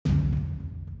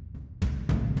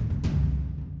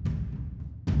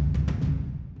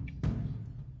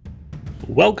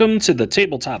Welcome to the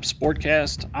Tabletop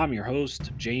Sportcast. I'm your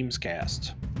host, James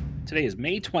Cast. Today is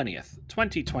May 20th,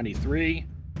 2023,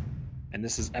 and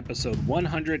this is episode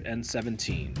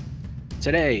 117.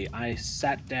 Today, I'm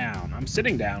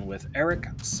sitting down with Eric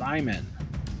Simon.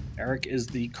 Eric is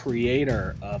the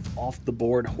creator of Off the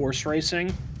Board Horse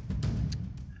Racing.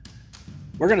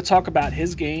 We're going to talk about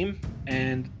his game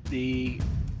and the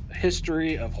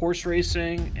history of horse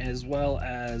racing, as well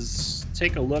as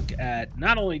take a look at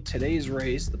not only today's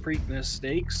race, the Preakness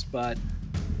Stakes, but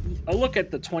a look at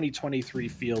the 2023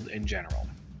 field in general.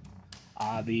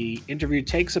 The interview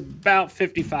takes about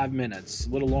 55 minutes, a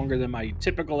little longer than my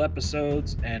typical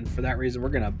episodes, and for that reason, we're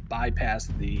going to bypass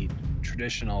the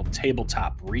traditional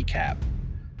tabletop recap.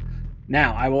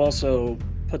 Now, I will also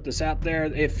put this out there.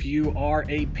 If you are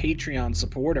a Patreon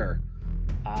supporter,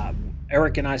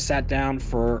 Eric and I sat down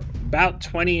for about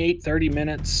 28-30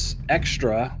 minutes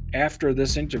extra after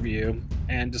this interview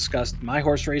and discussed my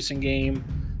horse racing game,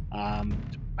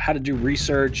 how to do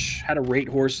research, how to rate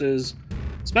horses.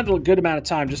 Spent a good amount of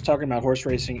time just talking about horse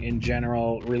racing in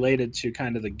general, related to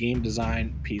kind of the game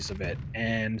design piece of it.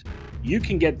 And you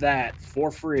can get that for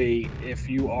free if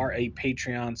you are a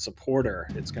Patreon supporter.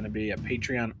 It's going to be a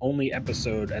Patreon only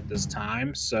episode at this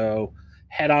time. So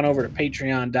head on over to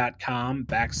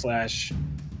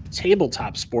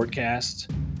patreon.com/tabletop sportcast,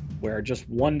 where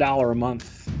just $1 a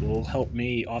month will help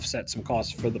me offset some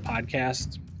costs for the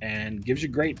podcast and gives you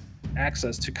great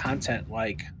access to content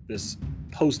like this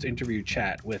post-interview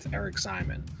chat with Eric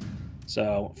Simon.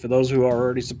 So for those who are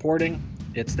already supporting,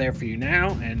 it's there for you now.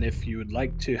 And if you would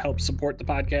like to help support the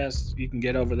podcast, you can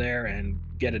get over there and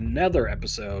get another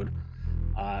episode.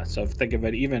 So think of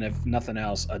it, even if nothing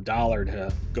else, $1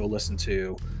 to go listen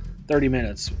to 30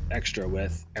 minutes extra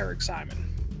with Eric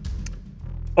Simon.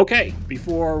 Okay,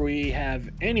 before we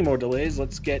have any more delays,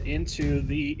 let's get into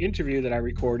the interview that I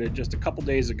recorded just a couple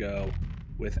days ago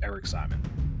with Eric Simon.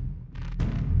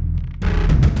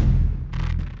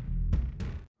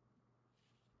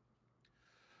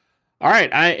 All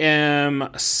right, I am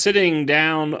sitting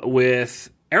down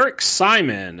with Eric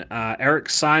Simon. Eric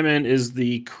Simon is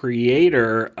the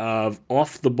creator of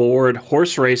Off the Board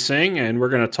Horse Racing, and we're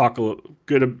going to talk a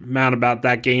good amount about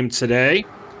that game today.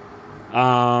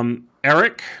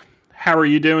 Eric, how are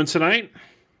you doing tonight?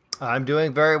 I'm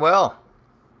doing very well.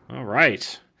 All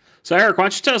right. So, Eric, why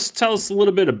don't you tell us a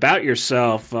little bit about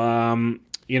yourself? Starting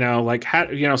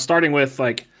with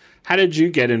how did you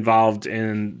get involved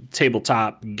in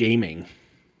tabletop gaming?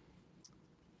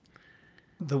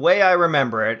 The way I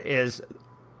remember it is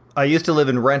I used to live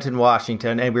in Renton,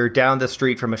 Washington, and we were down the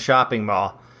street from a shopping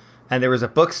mall. And there was a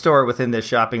bookstore within this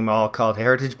shopping mall called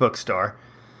Heritage Bookstore.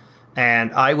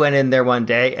 And I went in there one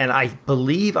day, and I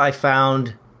believe I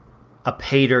found a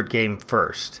pay dirt game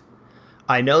first.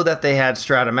 I know that they had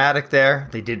Stratomatic there.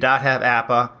 They did not have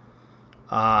APA.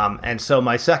 And so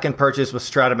my second purchase was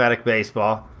Stratomatic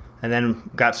Baseball, and then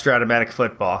got Stratomatic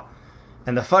Football.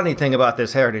 And the funny thing about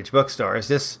this Heritage Bookstore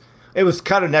is it was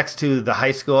kind of next to the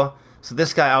high school, so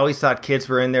this guy always thought kids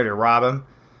were in there to rob him.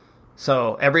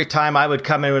 So every time I would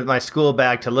come in with my school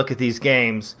bag to look at these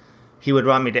games, he would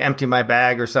want me to empty my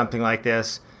bag or something like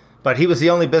this. But he was the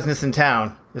only business in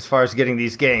town as far as getting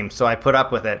these games, so I put up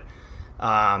with it.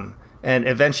 And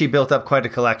eventually built up quite a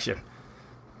collection.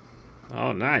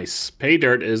 Oh, nice. Pay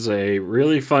Dirt is a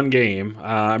really fun game.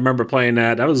 I remember playing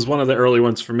that. That was one of the early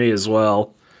ones for me as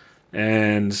well.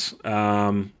 And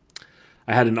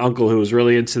I had an uncle who was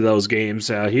really into those games.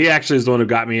 He actually is the one who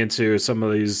got me into some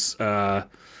of these. I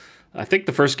think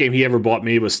the first game he ever bought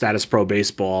me was Status Pro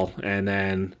Baseball. And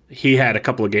then he had a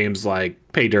couple of games like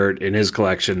Pay Dirt in his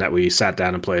collection that we sat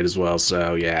down and played as well.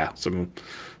 So, yeah,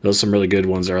 those some really good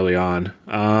ones early on.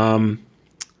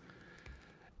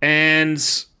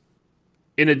 And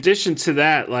in addition to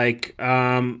that,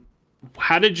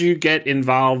 how did you get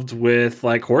involved with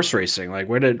horse racing?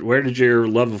 Where did your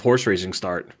love of horse racing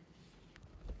start?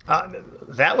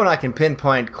 That one I can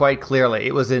pinpoint quite clearly.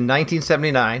 It was in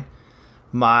 1979.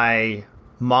 My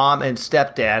mom and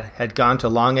stepdad had gone to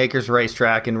Long Acres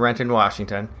Racetrack in Renton,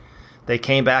 Washington. They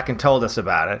came back and told us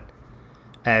about it.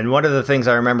 And one of the things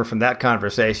I remember from that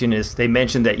conversation is they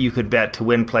mentioned that you could bet to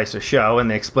win, place, or show, and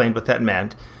they explained what that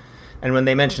meant. And when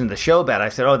they mentioned the show bet, I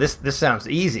said, "Oh, this sounds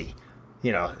easy.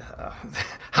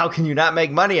 How can you not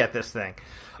make money at this thing?"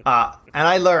 And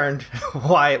I learned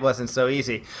why it wasn't so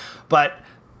easy. But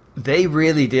they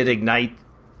really did ignite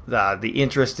the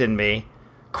interest in me.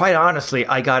 Quite honestly,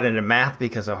 I got into math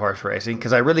because of horse racing,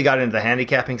 because I really got into the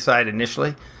handicapping side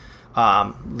initially.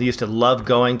 Used to love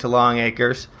going to Long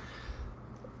Acres.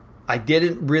 I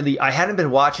hadn't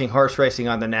been watching horse racing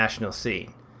on the national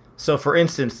scene. So, for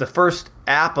instance, the first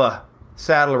APA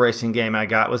saddle racing game I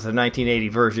got was the 1980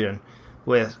 version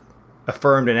with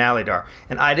Affirmed and Alydar.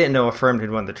 And I didn't know Affirmed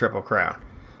had won the Triple Crown.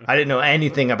 I didn't know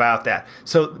anything about that.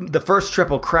 So the first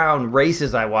Triple Crown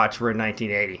races I watched were in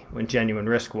 1980 when Genuine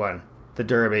Risk won the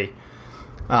Derby.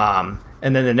 And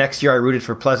then the next year I rooted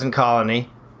for Pleasant Colony,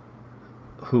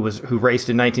 who raced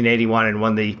in 1981 and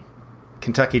won the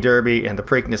Kentucky Derby and the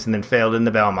Preakness and then failed in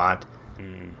the Belmont.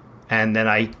 And then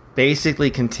I basically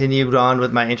continued on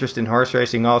with my interest in horse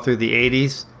racing all through the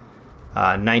 80s.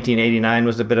 1989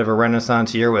 was a bit of a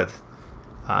renaissance year with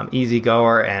Easy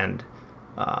Goer and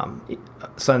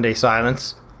Sunday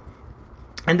Silence.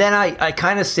 And then I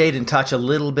kind of stayed in touch a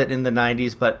little bit in the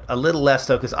 90s, but a little less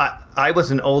so because I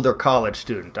was an older college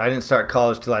student. I didn't start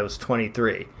college till I was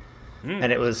 23.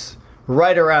 And it was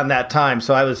right around that time,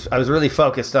 so I was really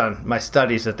focused on my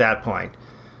studies at that point.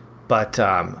 But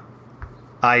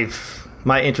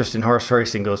my interest in horse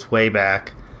racing goes way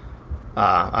back.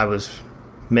 I was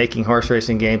making horse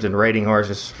racing games and rating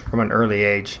horses from an early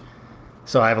age,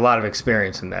 so I have a lot of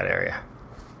experience in that area.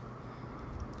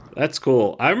 That's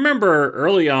cool. I remember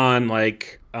early on,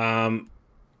 like, now,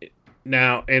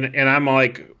 and I'm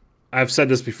like, I've said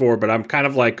this before, but I'm kind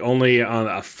of like only on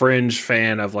a fringe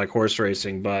fan of like horse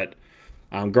racing. But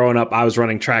growing up, I was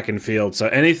running track and field, so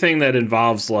anything that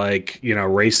involves like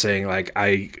racing, like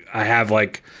I have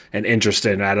like an interest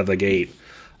in out of the gate.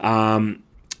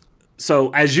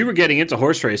 So as you were getting into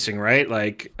horse racing, right?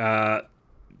 Like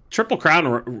Triple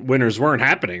Crown winners weren't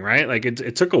happening, right? Like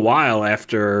it took a while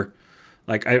after.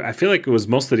 Like I feel like it was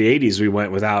most of the 80s we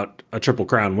went without a Triple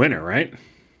Crown winner, right?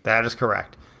 That is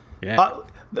correct. Yeah.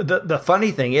 The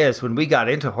funny thing is, when we got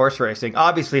into horse racing,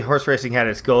 obviously horse racing had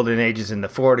its golden ages in the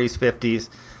 40s, 50s,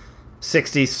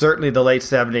 60s, certainly the late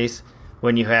 70s,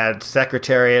 when you had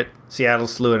Secretariat, Seattle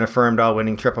Slew, and Affirmed all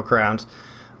winning Triple Crowns.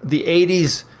 The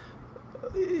 80s,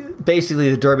 basically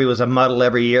the Derby was a muddle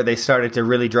every year. They started to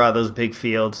really draw those big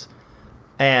fields.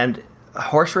 And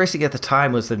horse racing at the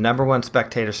time was the number one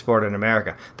spectator sport in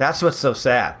America. That's what's so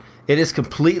sad. It is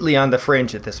completely on the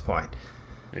fringe at this point.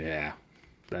 Yeah,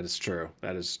 that is true.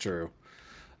 That is true.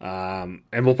 And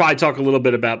we'll probably talk a little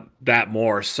bit about that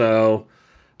more. So,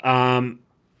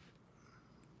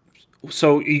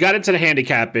 so you got into the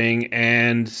handicapping,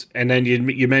 and then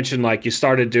you mentioned like you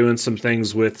started doing some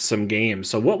things with some games.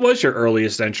 So, what was your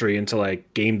earliest entry into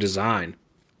like game design?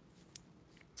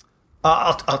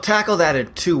 I'll tackle that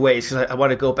in two ways because I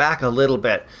want to go back a little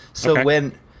bit. So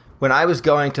Okay. when I was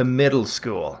going to middle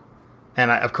school, and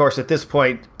of course at this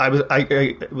point I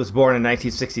was born in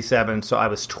 1967, so I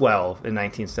was 12 in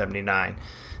 1979.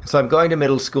 So I'm going to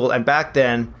middle school, and back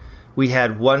then we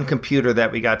had one computer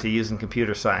that we got to use in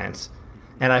computer science,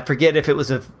 and I forget if it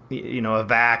was a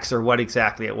VAX or what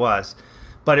exactly it was,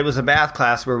 but it was a math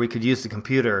class where we could use the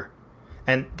computer,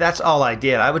 and that's all I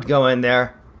did. I would go in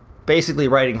there, basically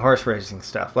writing horse racing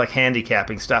stuff, like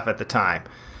handicapping stuff at the time,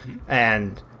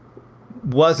 and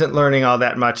wasn't learning all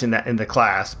that much in the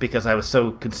class because I was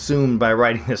so consumed by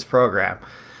writing this program.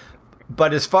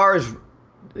 But as far as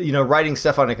writing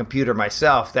stuff on a computer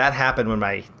myself, that happened when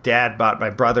my dad bought my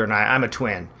brother and I'm a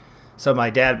twin, so my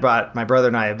dad bought my brother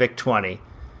and I a VIC-20,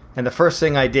 and the first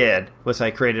thing I did was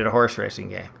I created a horse racing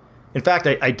game. In fact,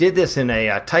 I did this in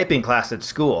a typing class at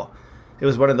school. It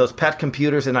was one of those pet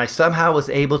computers, and I somehow was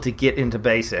able to get into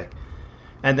BASIC.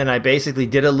 And then I basically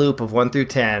did a loop of 1 through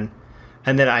 10,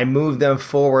 and then I moved them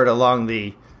forward along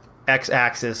the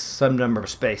x-axis some number of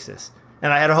spaces.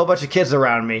 And I had a whole bunch of kids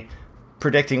around me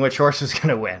predicting which horse was going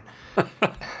to win.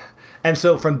 And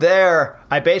so from there,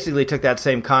 I basically took that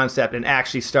same concept and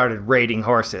actually started rating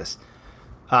horses.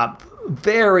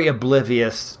 Very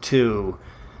oblivious to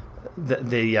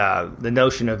the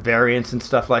notion of variance and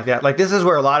stuff like that. Like, this is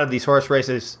where a lot of these horse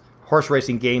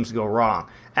racing games go wrong.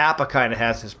 APA kind of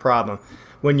has this problem.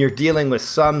 When you're dealing with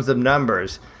sums of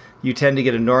numbers, you tend to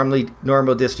get a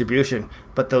normal distribution,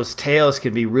 but those tails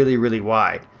can be really, really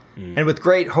wide. And with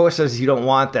great horses, you don't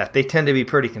want that. They tend to be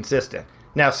pretty consistent.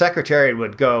 Now, Secretariat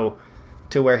would go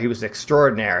to where he was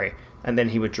extraordinary, and then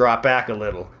he would drop back a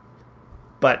little.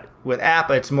 But with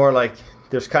APA, it's more like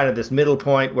there's kind of this middle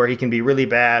point where he can be really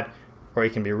bad or he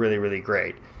can be really, really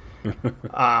great.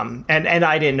 And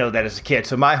I didn't know that as a kid.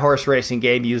 So my horse racing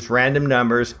game used random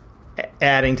numbers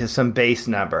adding to some base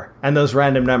number. And those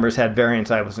random numbers had variance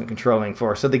I wasn't controlling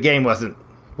for. So the game wasn't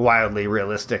wildly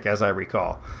realistic, as I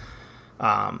recall.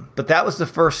 But that was the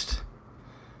first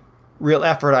real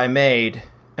effort I made.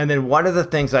 And then one of the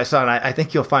things I saw, and I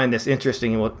think you'll find this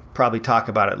interesting, and we'll probably talk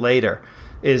about it later,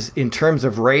 is in terms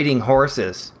of rating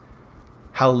horses,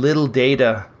 how little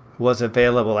data was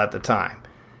available at the time.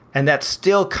 And that's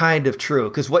still kind of true,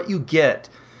 because what you get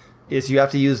is you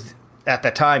have to use at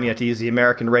the time, you had to use the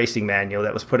American Racing Manual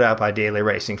that was put out by Daily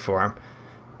Racing Form.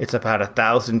 It's about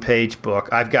 1,000-page book.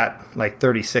 I've got like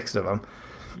 36 of them.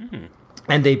 Mm.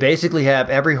 And they basically have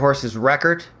every horse's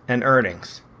record and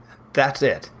earnings. That's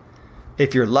it.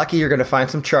 If you're lucky, you're going to find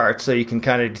some charts so you can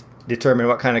kind of determine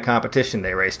what kind of competition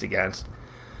they raced against.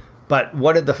 But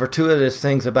one of the fortuitous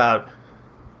things about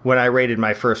when I rated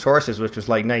my first horses, which was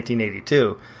like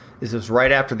 1982, is it was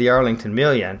right after the Arlington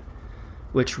Million,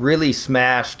 which really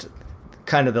smashed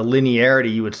kind of the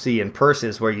linearity you would see in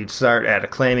purses, where you'd start at a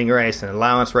claiming race, an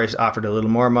allowance race offered a little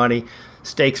more money,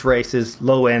 stakes races,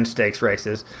 low-end stakes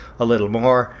races, a little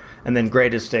more, and then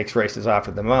graded stakes races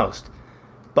offered the most.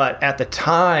 But at the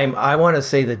time, I want to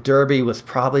say the Derby was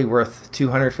probably worth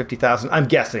 $250,000. I'm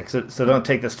guessing, so don't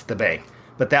take this to the bank.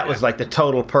 But that was like the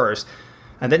total purse.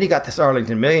 And then you got this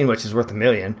Arlington Million, which is worth $1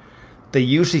 million. They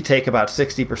usually take about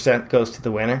 60% goes to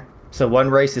the winner. So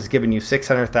one race is giving you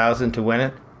 $600,000 to win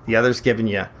it. The other's giving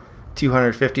you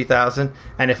 $250,000.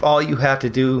 And if all you have to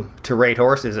do to rate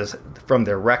horses is from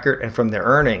their record and from their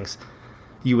earnings,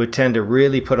 you would tend to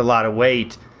really put a lot of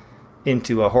weight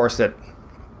into a horse that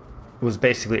was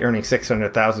basically earning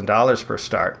 $600,000 per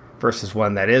start versus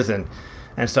one that isn't.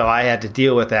 And so I had to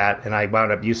deal with that, and I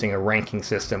wound up using a ranking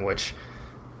system, which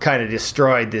kind of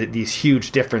destroyed these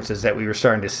huge differences that we were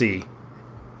starting to see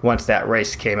once that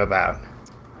race came about.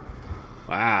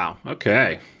 Wow.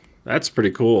 Okay. That's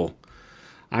pretty cool.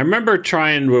 I remember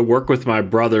trying to work with my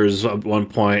brothers at one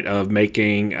point of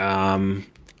making,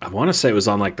 I want to say it was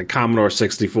on like the Commodore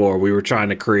 64. We were trying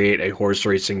to create a horse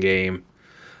racing game.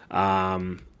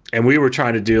 And we were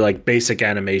trying to do like basic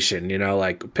animation,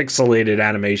 like pixelated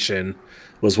animation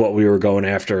was what we were going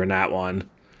after in that one.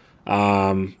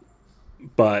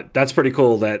 But that's pretty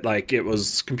cool that like it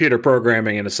was computer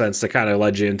programming in a sense that kind of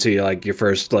led you into like your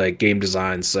first like game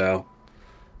design. So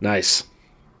nice.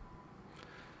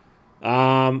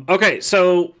 Okay,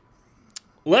 so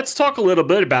let's talk a little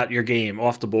bit about your game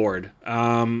off the board.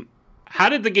 How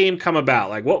did the game come about?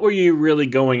 Like, what were you really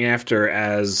going after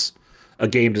as a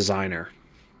game designer?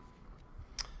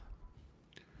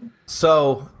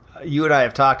 So you and I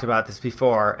have talked about this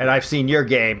before, and I've seen your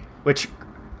game, which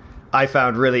I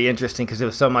found really interesting because it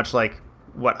was so much like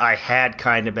what I had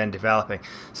kind of been developing.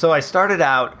 So I started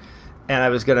out, and I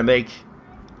was going to make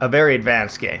a very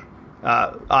advanced game.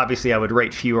 Obviously, I would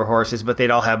rate fewer horses, but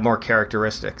they'd all have more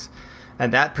characteristics.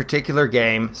 And that particular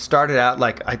game started out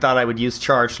like I thought I would use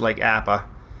charts like APA.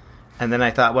 And then I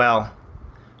thought, well,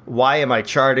 why am I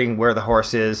charting where the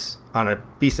horse is on a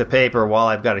piece of paper while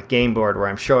I've got a game board where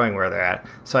I'm showing where they're at?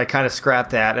 So I kind of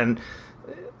scrapped that. And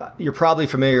you're probably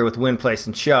familiar with win, place,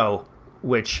 and show,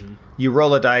 which you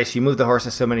roll a dice, you move the horse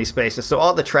in so many spaces. So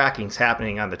all the tracking's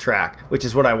happening on the track, which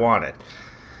is what I wanted.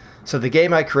 So the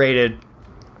game I created,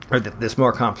 or this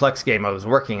more complex game I was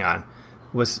working on,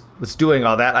 was doing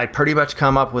all that. I'd pretty much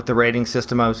come up with the rating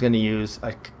system I was going to use.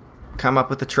 I'd come up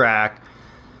with the track.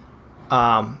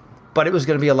 But it was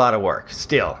going to be a lot of work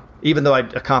still, even though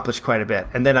I'd accomplished quite a bit.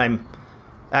 And then I'm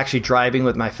actually driving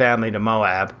with my family to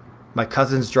Moab. My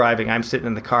cousin's driving. I'm sitting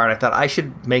in the car, and I thought I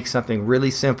should make something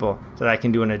really simple that I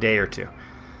can do in a day or two.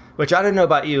 Which I don't know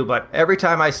about you, but every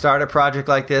time I start a project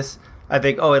like this, I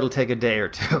think, oh, it'll take a day or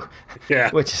two.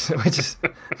 Yeah. which is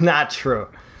not true.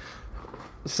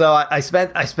 So I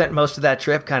spent most of that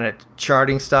trip kind of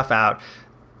charting stuff out.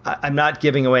 I'm not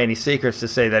giving away any secrets to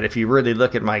say that if you really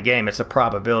look at my game, it's a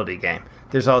probability game.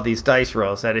 There's all these dice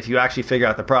rolls that if you actually figure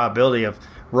out the probability of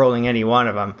rolling any one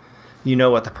of them, you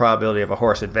know what the probability of a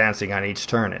horse advancing on each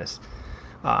turn is.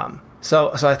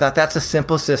 So I thought that's a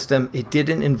simple system. It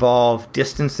didn't involve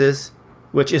distances,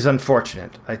 which is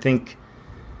unfortunate. I think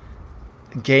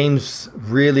games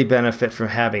really benefit from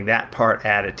having that part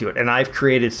added to it. And I've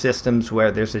created systems where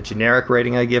there's a generic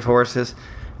rating I give horses,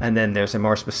 and then there's a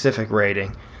more specific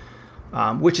rating,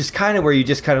 which is kind of where you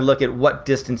just kind of look at what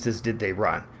distances did they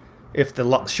run. If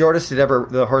the shortest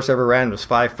the horse ever ran was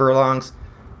 5 furlongs,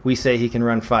 we say he can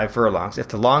run 5 furlongs. If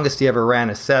the longest he ever ran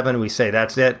is 7, we say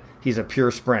that's it. He's a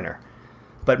pure sprinter.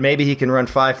 But maybe he can run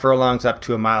 5 furlongs up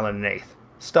to 1 1/8 miles.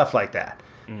 Stuff like that.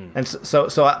 And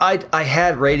so I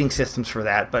had rating systems for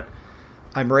that, but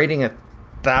I'm rating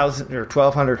 1,000 or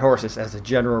 1,200 horses as a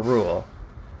general rule.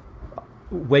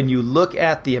 When you look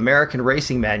at the American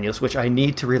racing manuals, which I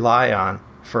need to rely on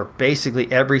for basically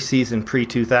every season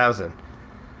pre-2000,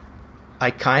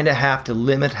 I kind of have to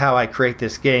limit how I create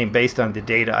this game based on the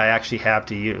data I actually have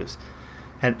to use.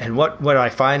 And what I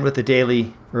find with the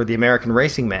daily or the American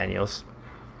racing manuals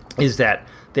is that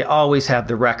they always have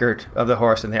the record of the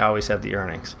horse and they always have the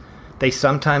earnings. They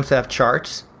sometimes have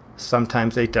charts,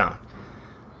 sometimes they don't.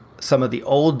 Some of the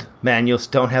old manuals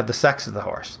don't have the sex of the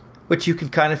horse, which you can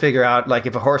kind of figure out. Like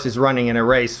if a horse is running in a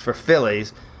race for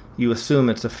fillies, you assume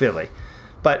it's a filly.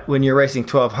 But when you're racing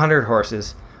 1,200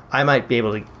 horses, I might be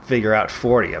able to figure out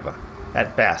 40 of them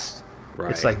at best. Right.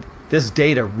 It's like this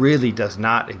data really does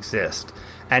not exist.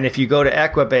 And if you go to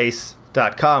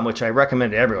equibase.com, which I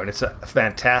recommend to everyone, it's a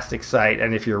fantastic site.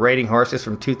 And if you're rating horses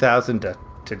from 2000 to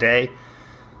today,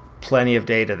 plenty of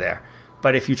data there.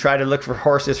 But if you try to look for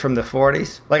horses from the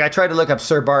 40s, like I tried to look up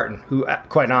Sir Barton, who,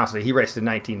 quite honestly, he raced in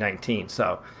 1919.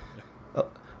 So,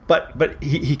 but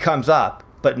he comes up,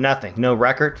 but nothing, no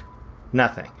record,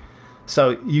 nothing.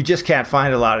 So you just can't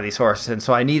find a lot of these horses. And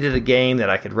so I needed a game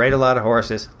that I could rate a lot of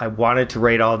horses. I wanted to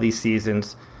rate all these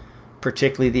seasons,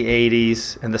 particularly the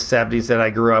 80s and the 70s that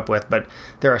I grew up with. But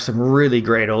there are some really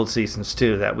great old seasons,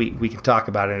 too, that we can talk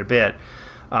about in a bit.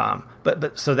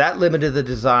 But so that limited the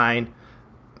design.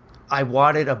 I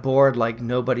wanted a board like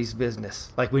nobody's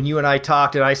business. Like when you and I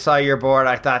talked and I saw your board,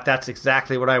 I thought that's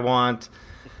exactly what I want.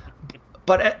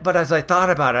 But as I thought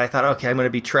about it, I thought, okay, I'm going to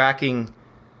be tracking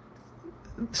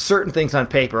certain things on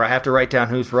paper. I have to write down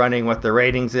who's running, what the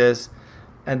ratings is,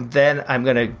 and then I'm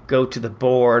going to go to the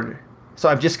board. So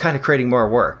I'm just kind of creating more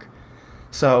work.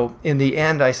 So in the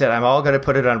end, I said I'm all going to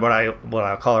put it on what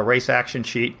I'll call a race action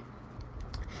sheet.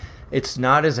 It's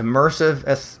not as immersive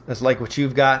as like what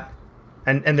you've got.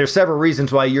 And there's several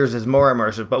reasons why yours is more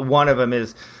immersive, but one of them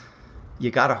is you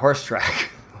got a horse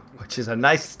track, which is a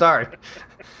nice start.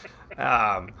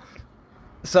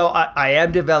 So I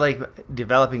am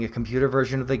developing a computer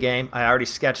version of the game. I already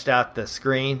sketched out the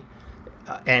screen,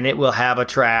 and it will have a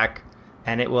track,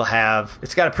 and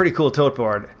it's got a pretty cool tote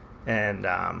board, and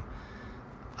I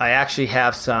actually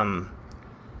have some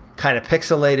kind of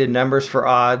pixelated numbers for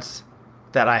odds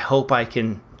that I hope I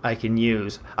can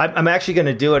use. I'm actually going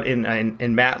to do it in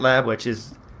MATLAB, which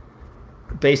is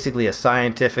basically a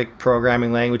scientific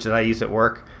programming language that I use at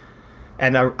work.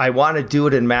 And I want to do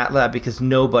it in MATLAB because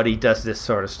nobody does this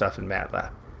sort of stuff in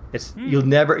MATLAB. You'll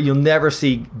never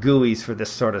see GUIs for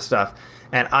this sort of stuff.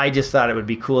 And I just thought it would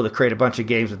be cool to create a bunch of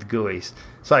games with GUIs.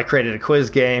 So I created a quiz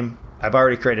game. I've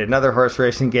already created another horse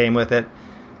racing game with it,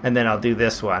 and then I'll do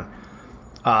this one.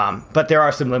 But there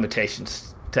are some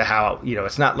limitations to how,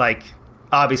 it's not like,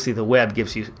 obviously the web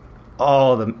gives you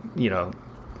all the,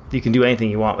 you can do anything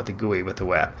you want with the GUI with the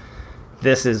web.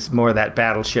 This is more that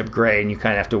Battleship Gray, and you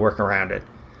kind of have to work around it.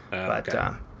 Okay.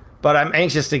 But I'm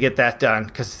anxious to get that done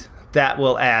because that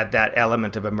will add that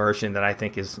element of immersion that I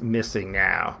think is missing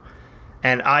now.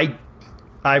 And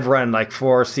I've run like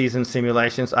 4 season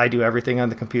simulations. I do everything on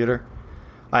the computer.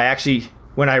 I actually,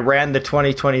 when I ran the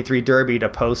 2023 Derby to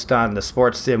post on the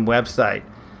Sports Sim website,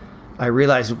 I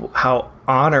realized how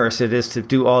onerous it is to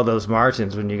do all those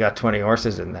margins when you got 20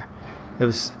 horses in there. It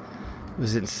was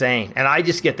insane. And I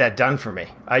just get that done for me.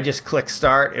 I just click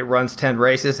start, it runs 10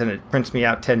 races, and it prints me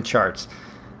out 10 charts.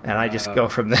 And I just go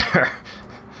from there.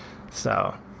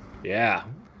 So. Yeah.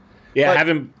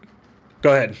 But,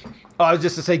 Go ahead. I was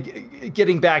just to say,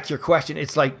 getting back to your question,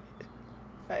 it's like,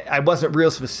 I wasn't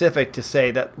real specific to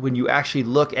say that when you actually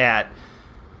look at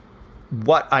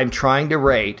what I'm trying to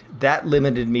rate, that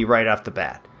limited me right off the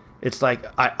bat. It's like,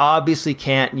 I obviously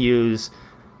can't use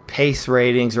pace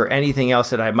ratings or anything else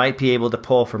that I might be able to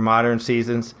pull for modern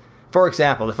seasons. For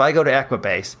example, if I go to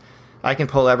Equibase, I can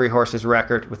pull every horse's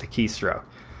record with a keystroke.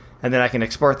 And then I can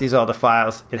export these all to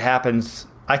files. It happens,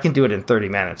 I can do it in 30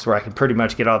 minutes where I can pretty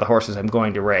much get all the horses I'm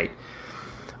going to rate.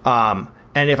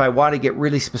 And if I want to get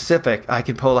really specific, I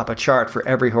can pull up a chart for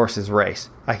every horse's race.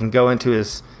 I can go into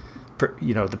his,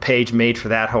 the page made for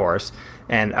that horse,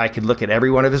 and I can look at every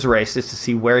one of his races to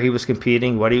see where he was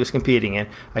competing, what he was competing in.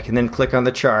 I can then click on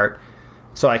the chart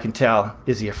so I can tell,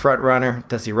 is he a front runner?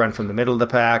 Does he run from the middle of the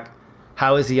pack?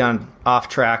 How is he on off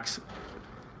tracks?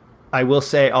 I will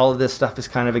say all of this stuff is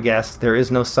kind of a guess. There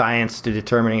is no science to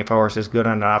determining if a horse is good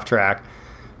on an off track,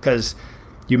 because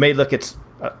you may look at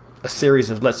a series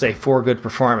of, let's say, 4 good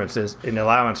performances in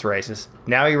allowance races.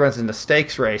 Now he runs in the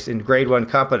stakes race in Grade 1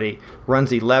 company, runs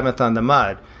 11th on the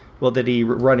mud. Well, did he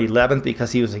run 11th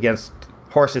because he was against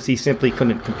horses he simply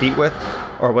couldn't compete with?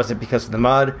 Or was it because of the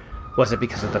mud? Was it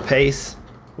because of the pace?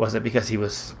 Was it because he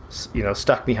was,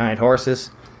 stuck behind horses?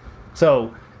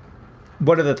 So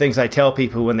one of the things I tell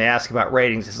people when they ask about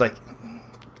ratings is like,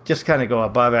 just kind of go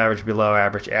above average, below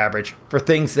average, average for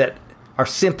things that are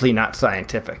simply not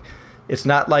scientific. It's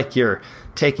not like you're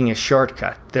taking a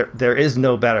shortcut. There is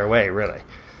no better way, really.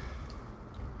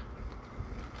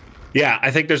 Yeah,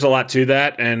 I think there's a lot to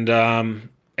that, and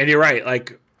you're right.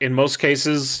 Like in most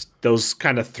cases, those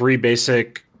kind of 3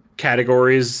 basic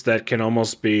categories that can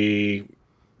almost be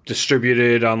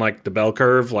distributed on like the bell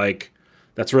curve, like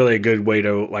that's really a good way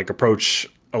to like approach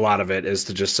a lot of it, is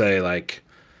to just say like,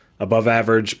 above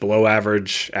average, below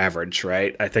average, average,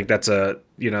 right? I think that's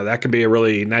that can be a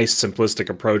really nice simplistic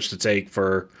approach to take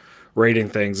for rating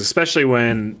things, especially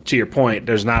when, to your point,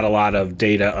 there's not a lot of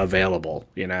data available,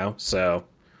 So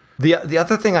The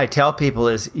other thing I tell people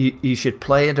is you should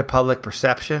play into public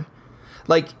perception.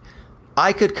 Like,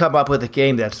 I could come up with a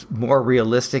game that's more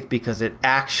realistic because it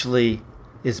actually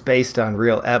is based on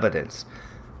real evidence.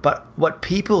 But what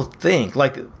people think,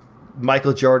 like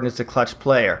Michael Jordan is a clutch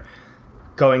player.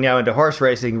 Going now into horse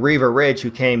racing, Reva Ridge,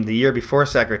 who came the year before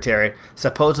Secretariat,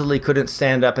 supposedly couldn't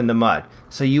stand up in the mud.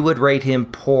 So you would rate him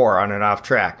poor on an off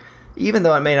track, even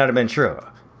though it may not have been true.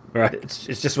 Right. It's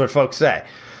just what folks say.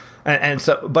 And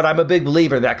so, but I'm a big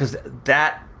believer in that because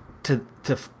that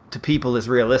to people is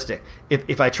realistic.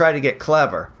 If I try to get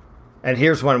clever, and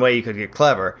here's one way you could get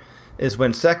clever, is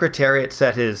when Secretariat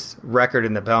set his record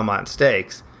in the Belmont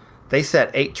Stakes, they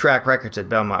set 8 track records at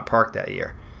Belmont Park that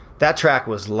year. That track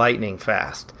was lightning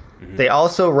fast. Mm-hmm. They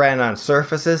also ran on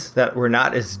surfaces that were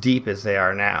not as deep as they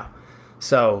are now.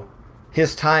 So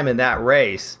his time in that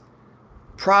race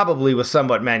probably was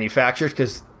somewhat manufactured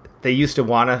because they used to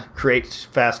want to create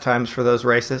fast times for those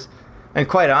races. And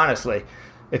quite honestly,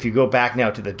 if you go back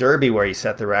now to the Derby where he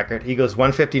set the record, he goes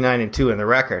 1:59.2 in the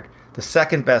record. The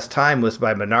second best time was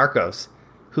by Monarchos,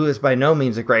 who is by no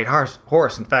means a great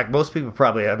horse. In fact, most people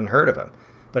probably haven't heard of him.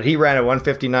 But he ran at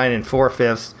 1:59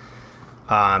 4/5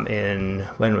 in,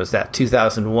 when was that,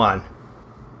 2001.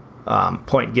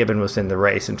 Point Gibbon was in the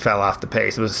race and fell off the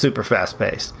pace. It was a super fast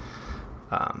pace.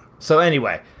 So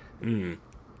anyway,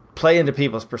 play into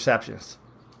people's perceptions.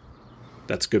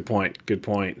 That's a good point. Good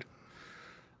point.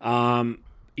 I'm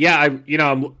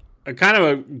kind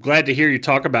of glad to hear you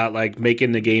talk about like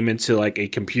making the game into like a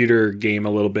computer game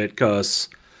a little bit because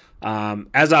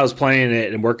as I was playing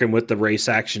it and working with the race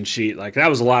action sheet, like that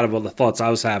was a lot of the thoughts I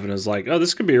was having is like, oh,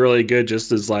 this could be really good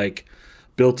just as like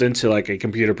built into like a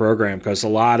computer program because a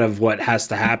lot of what has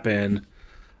to happen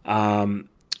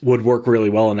would work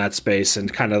really well in that space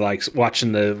and kind of like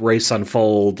watching the race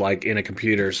unfold like in a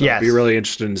computer. So yes. It'd be really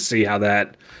interesting to see how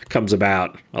that comes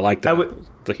about. I like that.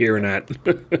 To hearing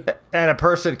that. And a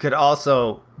person could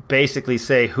also basically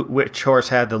say which horse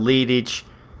had the lead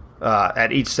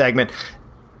at each segment.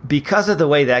 Because of the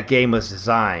way that game was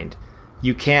designed,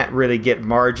 you can't really get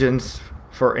margins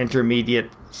for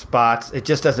intermediate spots. It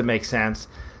just doesn't make sense.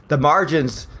 The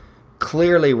margins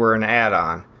clearly were an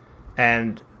add-on,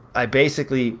 and I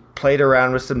basically played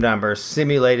around with some numbers,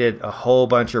 simulated a whole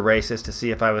bunch of races to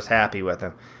see if I was happy with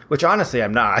them, which honestly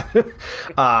I'm not.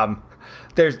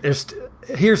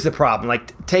 Here's the problem.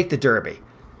 Like, take the Derby.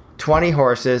 20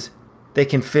 horses, they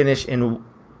can finish in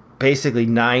basically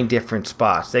 9 different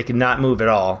spots. They can not move at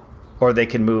all, or they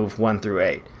can move 1 through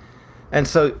 8. And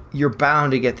so you're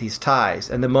bound to get these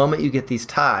ties. And the moment you get these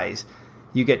ties,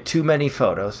 you get too many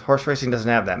photos. Horse racing doesn't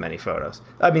have that many photos.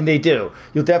 I mean, they do.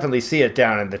 You'll definitely see it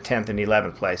down in the 10th and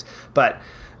 11th place. But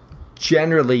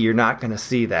generally, you're not going to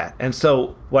see that. And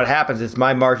so what happens is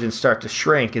my margins start to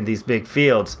shrink in these big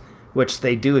fields, which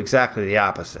they do exactly the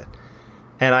opposite.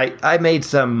 And I made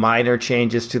some minor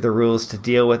changes to the rules to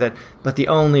deal with it, but the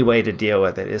only way to deal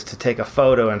with it is to take a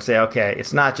photo and say, okay,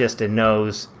 it's not just a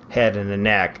nose, head, and a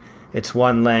neck. It's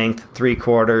 1 length,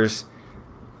 3/4,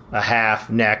 a half,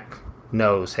 neck,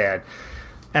 nose, head.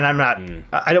 And I'm not,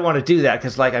 I don't want to do that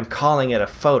because like I'm calling it a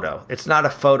photo. It's not a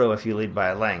photo if you lead by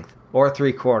a length or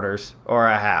 3/4 or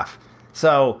a half.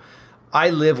 So I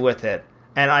live with it.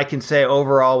 And I can say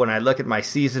overall, when I look at my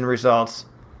season results,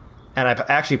 and I've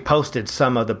actually posted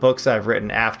some of the books I've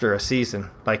written after a season,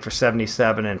 like for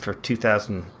 77 and for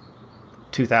 2000,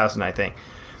 I think.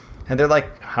 And they're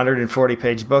like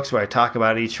 140-page books where I talk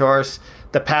about each horse.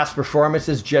 The past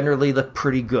performances generally look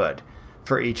pretty good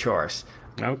for each horse.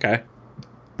 Okay.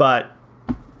 But,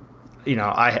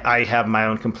 I have my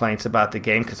own complaints about the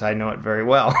game because I know it very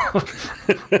well.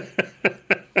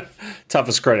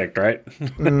 Toughest critic, right?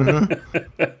 Mm-hmm.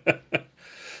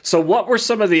 So what were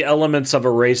some of the elements of a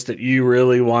race that you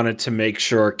really wanted to make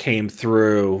sure came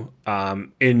through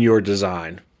in your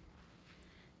design?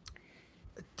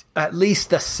 At least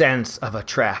the sense of a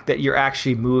track, that you're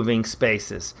actually moving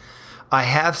spaces. I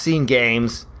have seen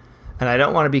games, and I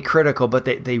don't want to be critical, but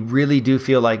they really do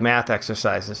feel like math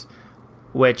exercises,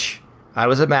 which I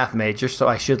was a math major, so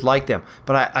I should like them.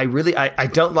 But I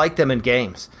don't like them in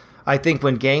games. I think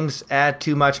when games add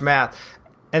too much math,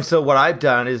 and so what I've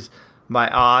done is my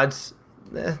odds,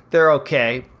 they're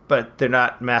okay, but they're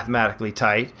not mathematically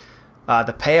tight.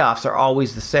 The payoffs are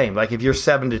always the same. Like if you're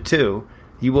 7-2,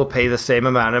 you will pay the same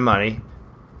amount of money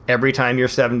every time you're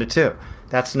 7-2.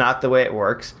 That's not the way it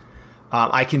works.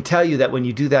 I can tell you that when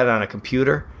you do that on a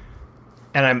computer,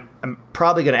 and I'm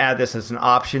probably going to add this as an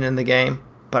option in the game,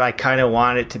 but I kind of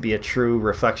want it to be a true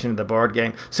reflection of the board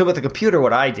game. So with the computer,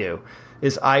 what I do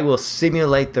is I will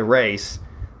simulate the race,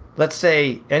 let's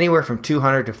say anywhere from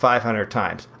 200 to 500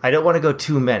 times. I don't want to go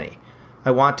too many.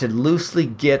 I want to loosely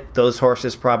get those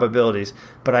horses' probabilities,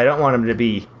 but I don't want them to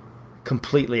be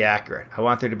completely accurate. I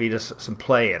want there to be just some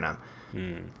play in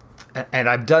them. And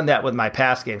I've done that with my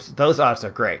past games. Those odds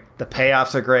are great. The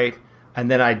payoffs are great.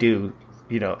 And then I do,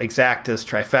 exactas,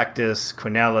 trifectas,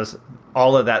 quinellas,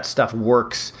 all of that stuff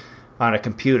works on a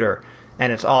computer,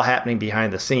 and it's all happening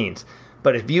behind the scenes.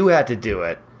 But if you had to do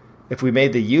it, if we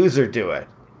made the user do it,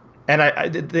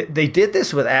 and they did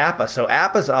this with APA, so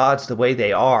APA's odds, the way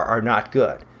they are not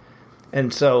good.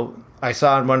 And so I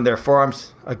saw on one of their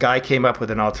forums, a guy came up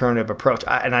with an alternative approach,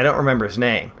 and I don't remember his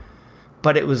name,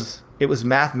 but it was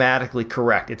mathematically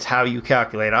correct. It's how you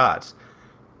calculate odds.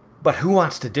 But who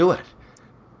wants to do it?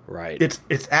 Right.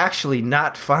 It's actually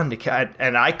not fun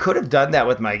and I could have done that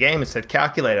with my game and said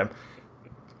calculate them.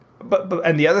 But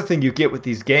and the other thing you get with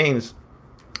these games,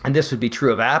 and this would be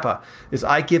true of APA, is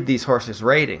I give these horses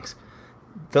ratings.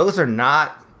 Those are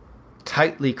not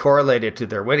tightly correlated to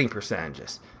their winning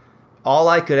percentages. All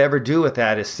I could ever do with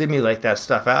that is simulate that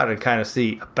stuff out and kind of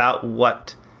see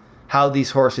about how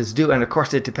these horses do. And of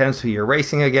course, it depends who you're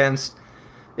racing against.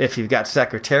 If you've got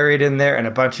Secretariat in there and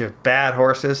a bunch of bad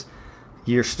horses,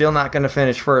 you're still not going to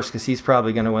finish first because he's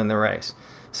probably going to win the race.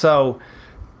 So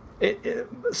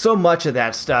so much of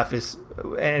that stuff is,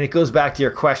 and it goes back to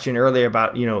your question earlier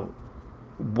about,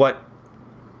 what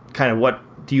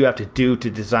do you have to do to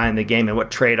design the game and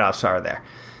what trade-offs are there.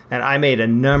 And I made a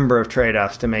number of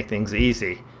trade-offs to make things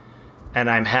easy, and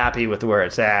I'm happy with where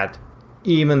it's at,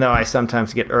 even though I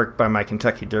sometimes get irked by my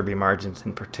Kentucky Derby margins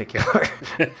in particular.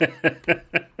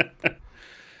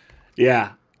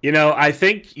 Yeah. I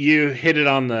think you hit it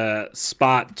on the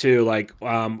spot too. Like,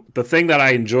 the thing that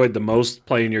I enjoyed the most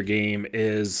playing your game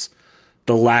is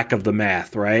the lack of the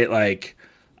math, right? Like,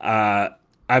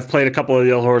 I've played a couple of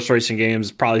the horse racing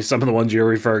games, probably some of the ones you're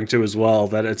referring to as well,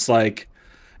 that it's like,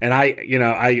 and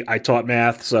I taught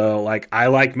math, so like I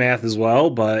like math as well,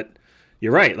 but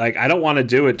you're right. Like, I don't want to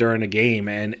do it during a game,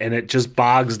 and it just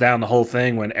bogs down the whole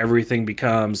thing when everything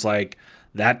becomes like,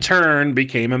 that turn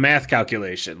became a math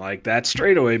calculation. Like, that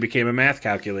straightaway became a math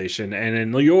calculation. And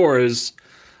in yours,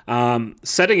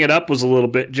 setting it up was a little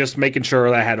bit just making sure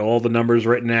that I had all the numbers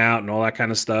written out and all that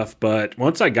kind of stuff. But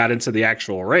once I got into the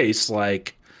actual race,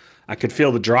 like, I could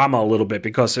feel the drama a little bit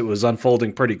because it was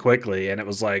unfolding pretty quickly. And it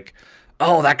was like,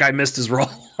 oh, that guy missed his roll.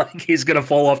 Like, he's going to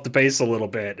fall off the pace a little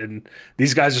bit. And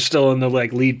these guys are still in the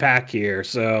like lead pack here.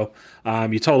 So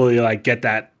you totally like get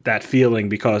that feeling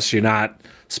because you're not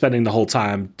spending the whole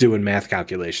time doing math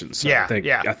calculations. So yeah,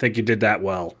 I think you did that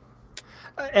well.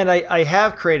 And I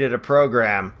have created a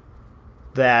program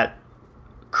that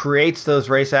creates those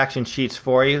race action sheets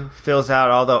for you, fills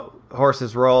out all the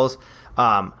horses' rolls.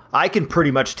 I can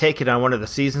pretty much take it on one of the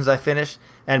seasons I finished,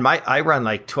 and I run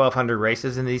like 1,200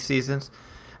 races in these seasons,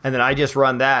 and then I just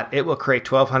run that. It will create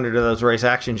 1,200 of those race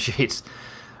action sheets.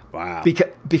 Wow.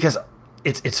 Because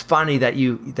it's funny that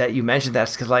you mentioned that,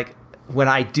 because like, when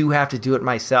I do have to do it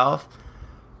myself,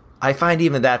 I find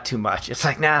even that too much. It's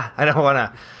like, nah, I don't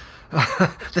want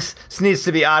to. This needs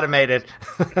to be automated.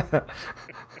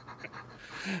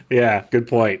 Yeah, good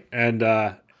point. And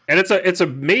it's a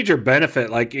major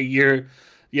benefit. Like,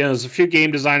 there's a few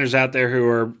game designers out there who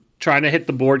are trying to hit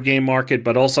the board game market,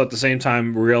 but also at the same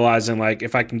time realizing, like,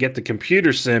 if I can get the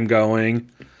computer sim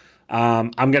going,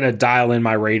 I'm going to dial in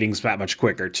my ratings that much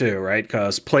quicker too, right?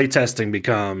 Because playtesting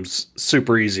becomes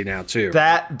super easy now too.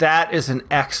 That is an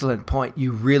excellent point.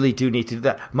 You really do need to do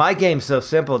that. My game's so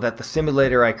simple that the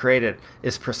simulator I created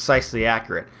is precisely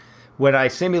accurate. When I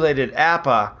simulated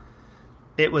APA,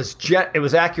 it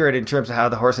was accurate in terms of how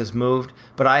the horses moved,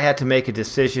 but I had to make a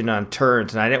decision on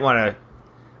turns, and I didn't want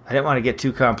to get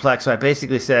too complex. So I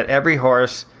basically said every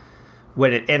horse,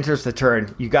 when it enters the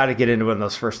turn, you got to get into one of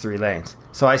those first three lanes.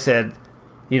 So I said,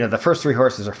 the first three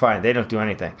horses are fine. They don't do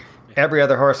anything. Every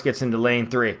other horse gets into lane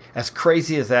 3. As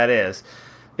crazy as that is,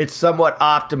 it's somewhat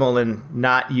optimal in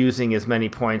not using as many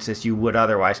points as you would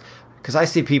otherwise. Because I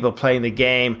see people playing the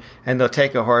game, and they'll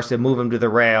take a horse and move him to the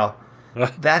rail.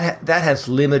 That has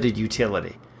limited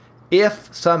utility.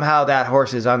 If somehow that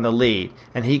horse is on the lead,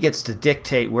 and he gets to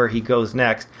dictate where he goes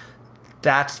next,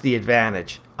 that's the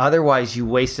advantage. Otherwise, you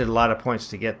wasted a lot of points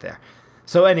to get there.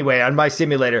 So anyway, on my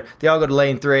simulator, they all go to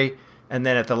lane 3, and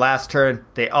then at the last turn,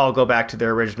 they all go back to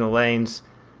their original lanes,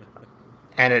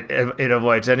 and it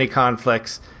avoids any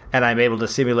conflicts, and I'm able to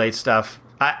simulate stuff.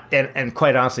 And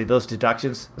quite honestly, those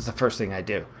deductions is the first thing I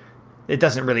do. It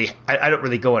doesn't really, I don't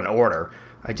really go in order,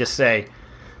 I just say,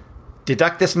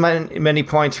 deduct this many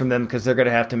points from them because they're going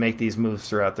to have to make these moves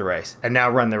throughout the race, and now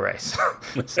run the race.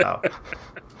 So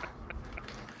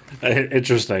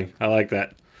Interesting. I like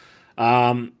that.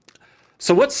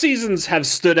 So what seasons have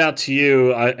stood out to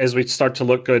you as we start to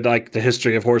look at like the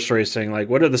history of horse racing? Like,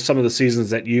 what are some of the seasons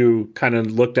that you kind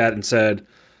of looked at and said,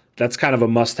 that's kind of a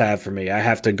must-have for me. I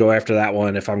have to go after that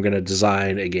one if I'm going to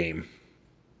design a game.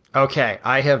 Okay,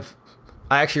 I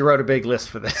actually wrote a big list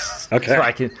for this.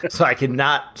 Okay, so I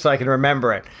can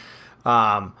remember it.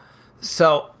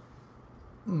 So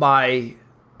my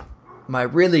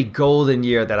really golden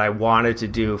year that I wanted to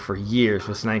do for years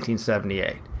was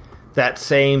 1978. That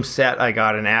same set I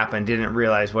got an app and didn't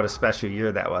realize what a special year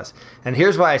that was. And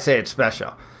here's why I say it's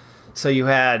special. So you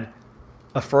had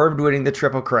Affirmed winning the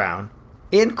Triple Crown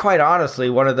in, quite honestly,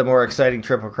 one of the more exciting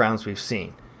Triple Crowns we've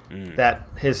seen. That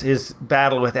his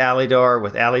battle with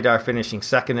Alidar finishing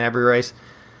second in every race,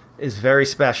 is very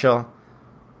special.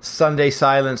 Sunday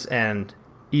Silence and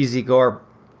Easy Gore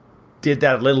did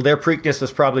that a little. Their Preakness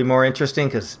was probably more interesting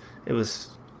because it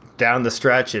was down the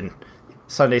stretch and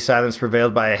Sunday Silence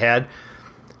prevailed by a head.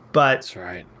 But that's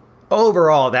right.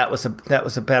 Overall, that was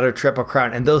a better Triple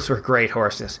Crown, and those were great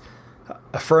horses.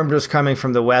 Affirmed was coming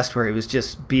from the west where he was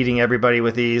just beating everybody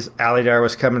with ease. Alidar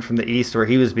was coming from the east where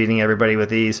he was beating everybody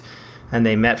with ease, and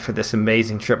they met for this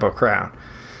amazing Triple Crown.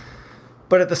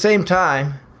 But at the same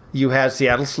time, you had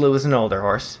Seattle Slew as an older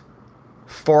horse.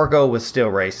 Forgo was still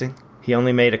racing. He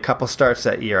only made a couple starts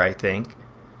that year, I think.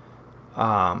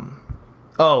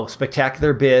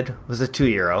 Spectacular Bid was a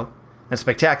 2-year-old. And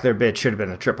Spectacular Bid should have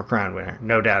been a Triple Crown winner,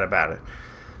 no doubt about it.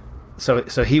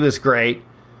 So he was great.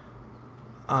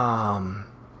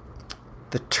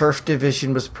 The turf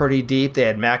division was pretty deep. They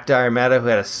had Mac Diarmetta, who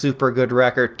had a super good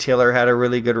record. Tiller had a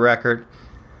really good record.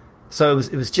 So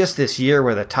it was just this year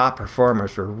where the top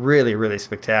performers were really, really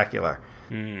spectacular.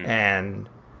 And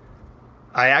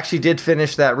I actually did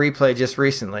finish that replay just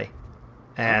recently.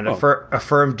 And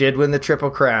Affirm did win the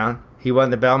Triple Crown. He won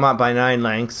the Belmont by 9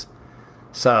 lengths.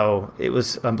 So it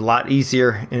was a lot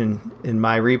easier in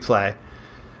my replay.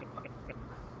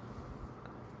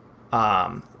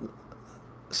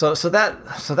 So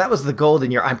that was the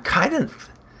golden year. I'm kind of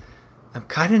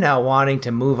now wanting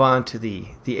to move on to the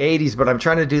 80s, but I'm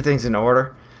trying to do things in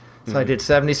order. So I did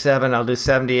 77, I'll do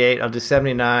 78, I'll do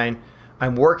 79.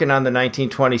 I'm working on the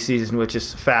 1920 season, which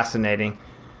is fascinating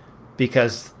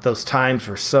because those times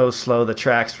were so slow. The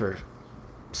tracks were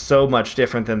so much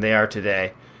different than they are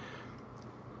today.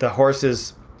 The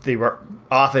horses, they were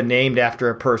often named after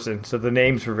a person, so the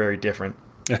names were very different.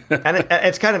 And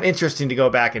it's kind of interesting to go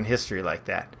back in history like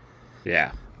that.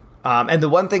 Yeah. And the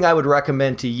one thing I would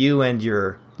recommend to you and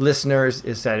your listeners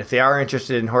is that if they are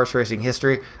interested in horse racing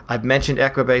history, I've mentioned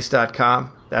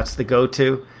Equibase.com. That's the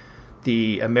go-to.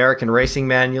 The American racing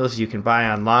manuals you can buy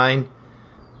online.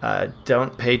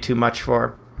 Don't pay too much for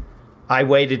them. I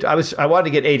wanted to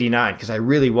get 89 because I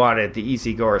really wanted the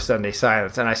Easy Gore Sunday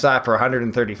Silence, and I saw it for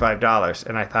 $135,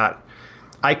 and I thought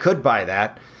I could buy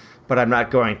that, but I'm not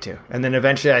going to. And then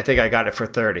eventually I think I got it for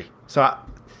 30. So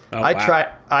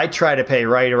I try to pay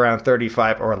right around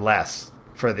 35 or less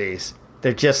for these.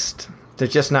 They're just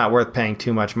not worth paying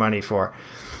too much money for.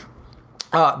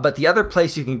 But the other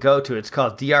place you can go to, it's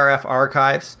called DRF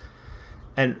Archives.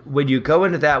 And when you go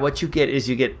into that, what you get is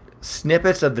you get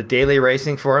snippets of the daily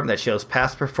racing forum that shows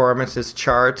past performances,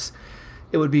 charts.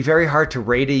 It would be very hard to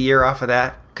rate a year off of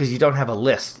that because you don't have a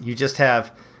list. You just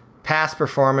have past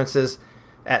performances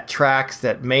at tracks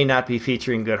that may not be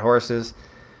featuring good horses.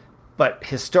 But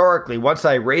historically, once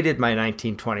I rated my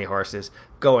 1920 horses,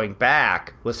 going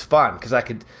back was fun because I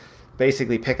could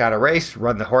basically pick out a race,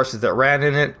 run the horses that ran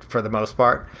in it for the most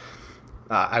part.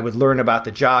 I would learn about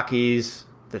the jockeys,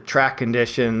 the track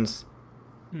conditions,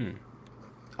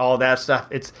 all that stuff.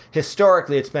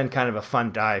 Historically, it's been kind of a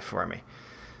fun dive for me.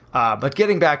 But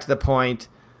getting back to the point,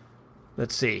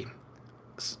 let's see.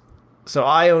 So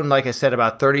I own, like I said,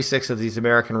 about 36 of these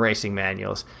American racing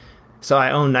manuals. So I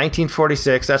own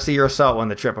 1946. That's the year Assault won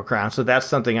the Triple Crown. So that's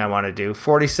something I want to do.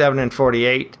 47 and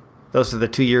 48. Those are the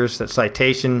 2 years that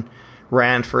Citation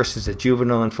ran. First as a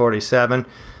juvenile in 47,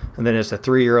 and then as a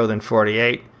 3-year-old in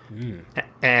 48.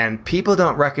 And people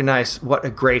don't recognize what a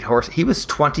great horse. He was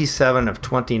 27 of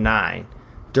 29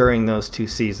 during those 2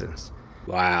 seasons.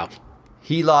 Wow.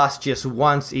 He lost just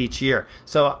once each year.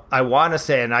 So I want to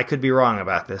say, and I could be wrong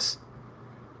about this,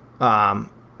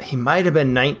 he might have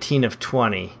been 19 of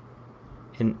 20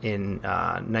 in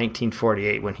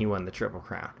 1948 when he won the Triple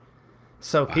Crown.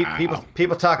 So wow.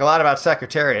 people talk a lot about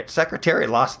Secretariat. Secretariat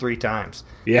lost 3 times.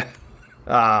 Yeah.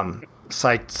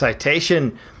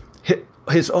 Citation,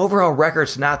 his overall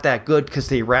record's not that good because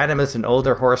they ran him as an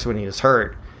older horse when he was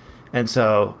hurt, and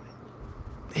so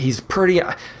he's pretty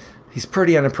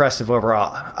unimpressive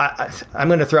overall. I'm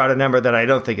going to throw out a number that I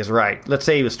don't think is right. Let's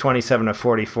say he was 27 of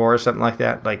 44 or something like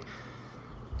that. Like,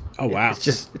 oh wow, it's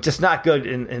just not good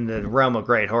in the realm of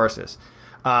great horses.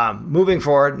 Moving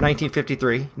forward,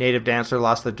 1953, Native Dancer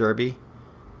lost the Derby.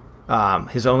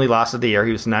 His only loss of the year.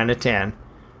 He was 9-10.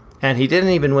 And he didn't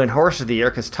even win Horse of the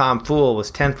Year because Tom Fool was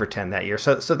 10 for 10 that year.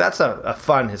 So that's a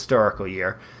fun historical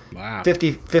year. Wow.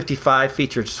 55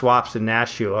 featured Swaps in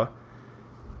Nashua.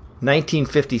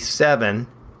 1957,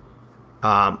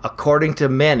 according to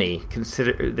many,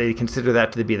 they consider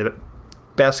that to be the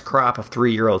best crop of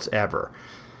 3-year-olds ever.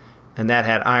 And that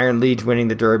had Iron Liege winning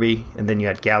the Derby, and then you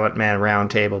had Gallant Man, Round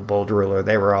Table, Bold Ruler.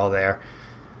 They were all there.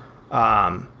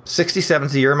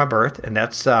 67's the year of my birth, and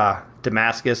that's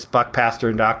Damascus, Buck Pastor,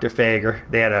 and Dr. Fager.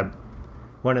 They had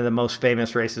one of the most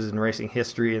famous races in racing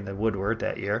history in the Woodward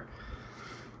that year.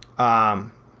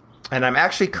 And I'm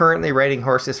actually currently rating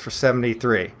horses for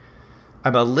 73.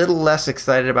 I'm a little less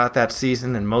excited about that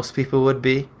season than most people would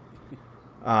be.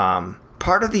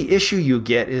 Part of the issue you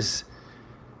get is,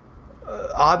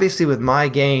 obviously with my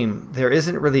game, there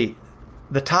isn't really...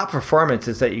 The top performance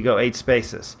is that you go 8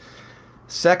 spaces.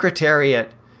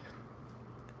 Secretariat,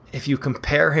 if you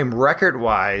compare him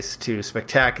record-wise to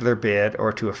Spectacular Bid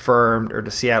or to Affirmed or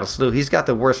to Seattle Slew, he's got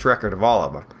the worst record of all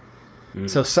of them.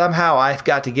 So somehow I've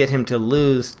got to get him to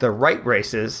lose the right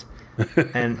races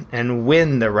and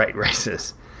win the right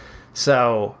races.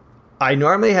 So I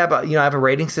normally have I have a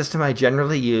rating system I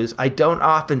generally use. I don't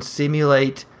often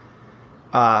simulate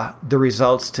the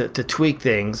results to tweak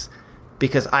things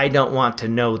because I don't want to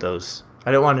know those.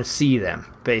 I don't want to see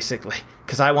them, basically,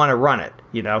 because I want to run it,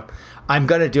 I'm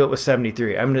going to do it with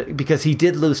 73. Because he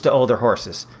did lose to older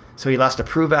horses. So he lost to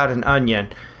Prove Out and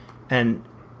Onion, and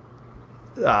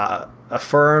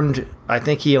Affirmed, I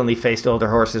think he only faced older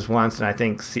horses once, and I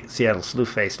think Seattle Slew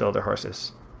faced older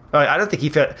horses. I don't think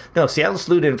Seattle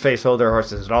Slew didn't face older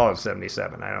horses at all in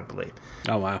 77, I don't believe.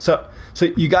 Oh, wow. So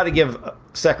you got to give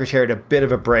Secretariat a bit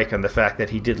of a break on the fact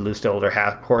that he did lose to older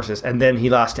horses, and then he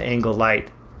lost to Angle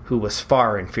Light, who was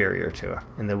far inferior to him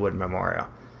in the Wood Memorial.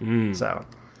 So,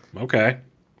 okay.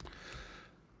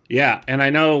 Yeah, and I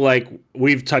know,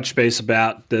 we've touched base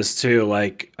about this, too.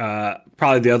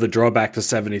 Probably the other drawback to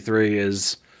 73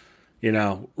 is,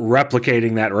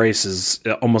 replicating that race is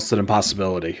almost an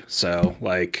impossibility. So,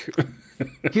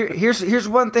 here's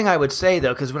one thing I would say,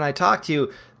 though, because when I talk to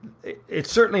you, it's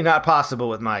certainly not possible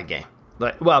with my game.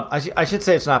 I should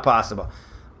say it's not possible.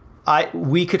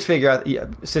 We could figure out,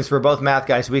 since we're both math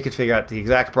guys, we could figure out the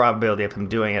exact probability of him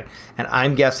doing it, and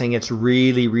I'm guessing it's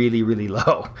really, really, really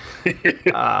low.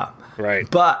 Right.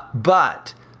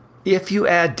 But if you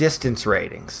add distance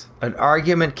ratings, an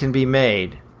argument can be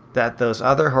made that those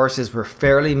other horses were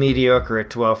fairly mediocre at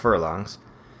 12 furlongs.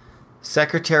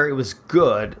 Secretary was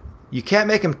good. You can't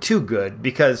make him too good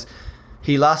because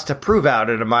he lost to Prove Out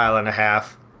at 1.5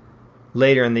 miles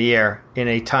later in the year in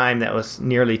a time that was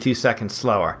nearly 2 seconds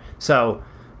slower. So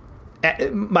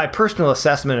my personal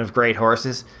assessment of great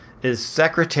horses is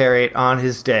Secretariat on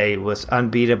his day was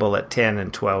unbeatable at 10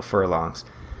 and 12 furlongs.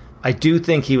 I do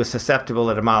think he was susceptible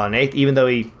at 1.8 miles, even though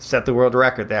he set the world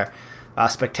record there.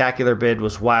 Spectacular Bid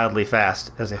was wildly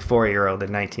fast as a 4-year-old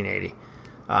in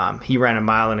 1980. He ran 1.25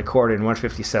 miles in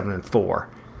 1:57 and 4.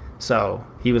 So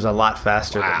he was a lot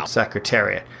faster than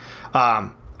Secretariat.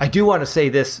 I do want to say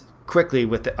this quickly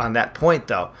on that point,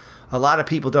 though. A lot of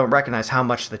people don't recognize how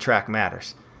much the track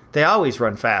matters. They always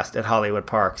run fast at Hollywood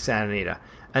Park, Santa Anita,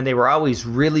 and they were always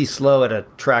really slow at a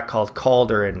track called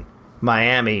Calder in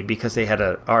Miami because they had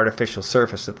an artificial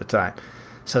surface at the time.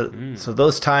 So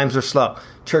those times are slow.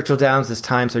 Churchill Downs'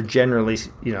 times are generally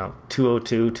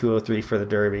 2:02, 2:03 for the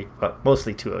Derby, but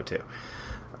mostly 2:02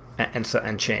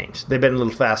 and change. They've been a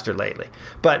little faster lately,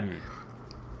 but.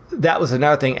 That was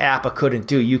another thing APA couldn't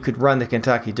do. You could run the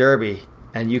Kentucky Derby,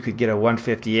 and you could get a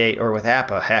 158, or with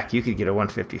APA, heck, you could get a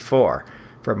 154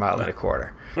 for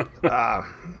 1.25 miles.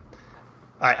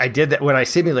 I did that when I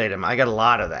simulated them. I got a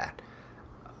lot of that.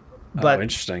 But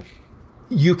interesting.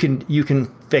 You can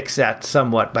fix that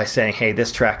somewhat by saying, hey,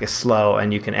 this track is slow,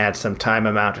 and you can add some time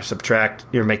amount or subtract,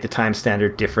 or make the time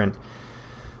standard different,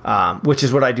 which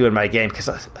is what I do in my game because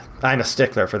I'm a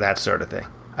stickler for that sort of thing.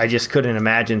 I just couldn't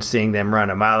imagine seeing them run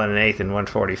 1.8 miles in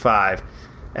 1:45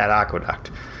 at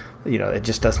Aqueduct. It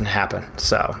just doesn't happen.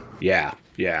 So yeah,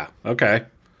 okay.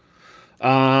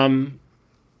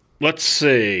 Let's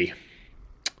see.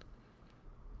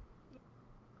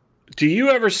 Do you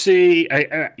ever see?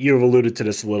 You have alluded to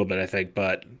this a little bit, I think,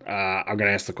 but I'm going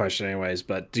to ask the question anyways.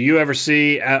 But do you ever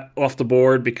see off the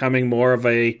board becoming more of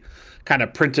a kind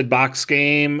of printed box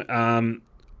game,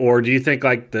 or do you think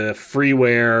like the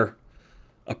freeware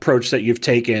approach that you've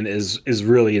taken is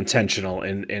really intentional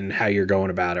in how you're going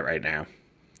about it right now?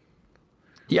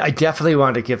 Yeah, I definitely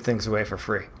want to give things away for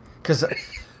free because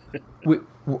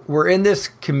we're in this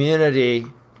community,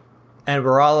 and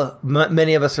we're all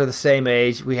many of us are the same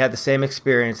age. We had the same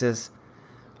experiences.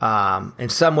 In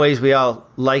some ways, we all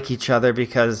like each other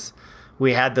because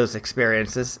we had those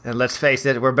experiences. And let's face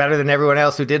it, we're better than everyone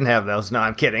else who didn't have those. No,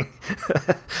 I'm kidding.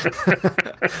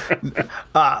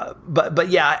 But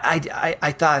yeah,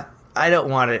 I thought I don't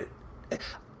want it.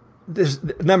 There's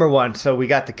number one. So we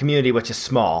got the community, which is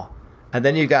small, and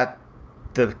then you got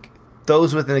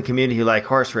those within the community who like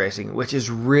horse racing, which is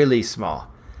really small.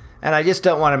 And I just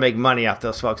don't want to make money off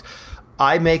those folks.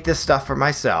 I make this stuff for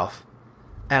myself,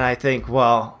 and I think,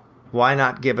 well, why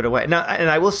not give it away? Now, and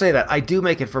I will say that I do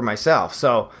make it for myself.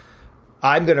 So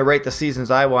I'm going to rate the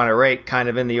seasons I want to rate kind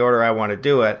of in the order I want to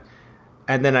do it,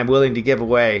 and then I'm willing to give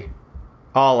away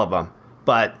all of them.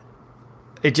 But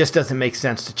it just doesn't make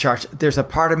sense to charge. There's a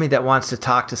part of me that wants to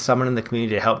talk to someone in the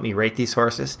community to help me rate these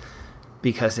horses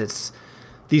because it's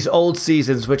these old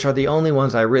seasons, which are the only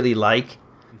ones I really like.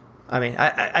 I mean,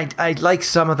 I like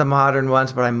some of the modern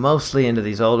ones, but I'm mostly into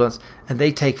these old ones, and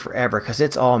they take forever because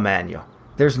it's all manual.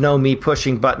 There's no me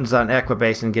pushing buttons on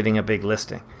Equibase and getting a big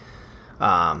listing.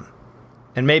 And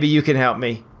maybe you can help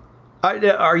me.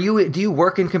 Do you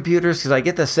work in computers? Because I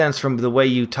get the sense from the way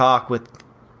you talk with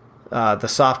the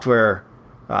software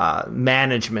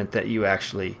management that you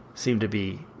actually seem to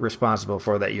be responsible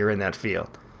for, that you're in that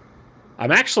field.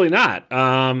 I'm actually not.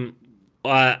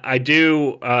 I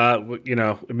do,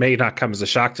 it may not come as a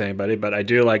shock to anybody, but I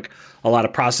do like a lot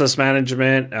of process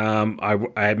management.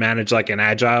 I manage like an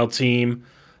agile team.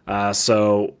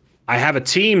 So I have a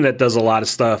team that does a lot of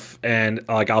stuff, and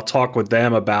like I'll talk with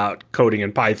them about coding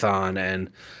in Python and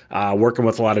working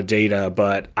with a lot of data,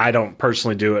 but I don't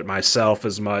personally do it myself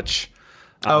as much.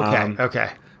 Okay.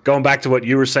 Going back to what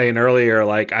you were saying earlier,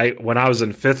 like when I was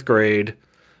in fifth grade,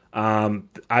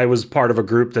 I was part of a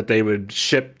group that they would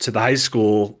ship to the high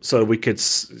school so we could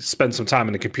spend some time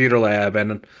in the computer lab.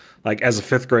 And like as a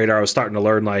fifth grader, I was starting to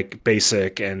learn like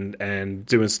basic and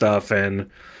doing stuff. And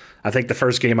I think the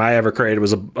first game I ever created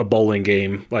was a bowling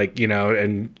game, like,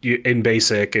 and in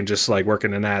basic and just like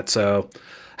working in that. So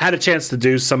I had a chance to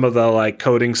do some of the like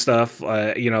coding stuff,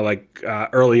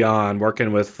 early on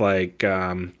working with like,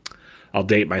 I'll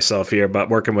date myself here, but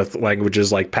working with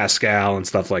languages like Pascal and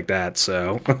stuff like that.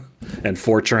 So, and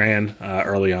Fortran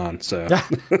early on. So,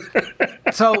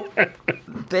 so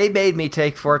they made me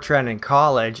take Fortran in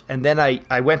college, and then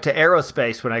I went to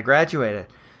aerospace when I graduated,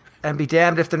 and be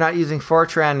damned if they're not using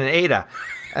Fortran and Ada.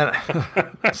 And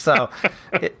so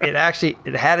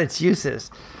it had its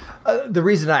uses. The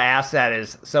reason I asked that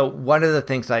is, so one of the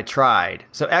things I tried,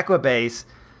 so Equibase,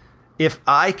 if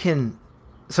I can.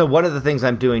 So one of the things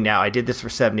I'm doing now, I did this for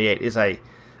 78, is I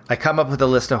come up with a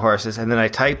list of horses, and then I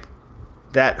type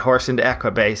that horse into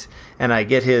Equibase, and I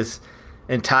get his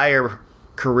entire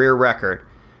career record,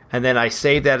 and then I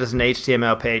save that as an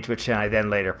HTML page, which I then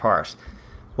later parse.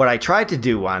 What I tried to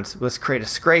do once was create a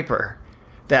scraper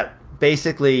that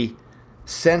basically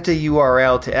sent a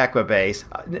URL to Equibase,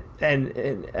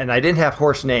 and I didn't have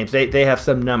horse names. They have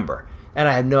some number, and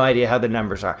I had no idea how the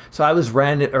numbers are. So I was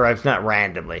not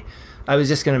randomly. I was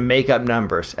just going to make up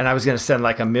numbers, and I was going to send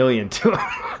like 1 million to them.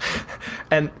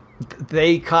 And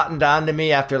they cottoned on to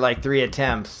me after like 3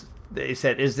 attempts. They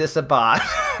said, "Is this a bot?"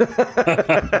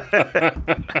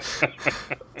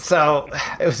 So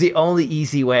it was the only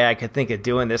easy way I could think of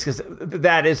doing this, because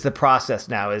that is the process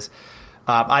now. Is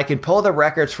I can pull the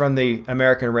records from the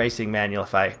American Racing Manual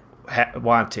if I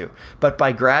want to, but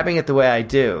by grabbing it the way I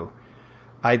do,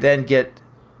 I then get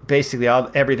basically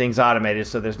everything's automated,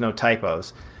 so there's no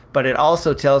typos. But it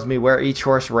also tells me where each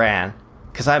horse ran,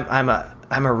 because I'm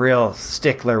a real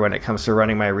stickler when it comes to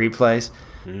running my replays.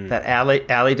 That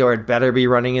Alidor had better be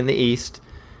running in the east,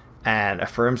 and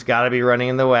Affirm's got to be running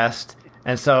in the west.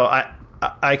 And so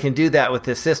I can do that with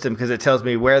this system because it tells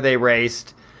me where they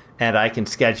raced, and I can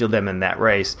schedule them in that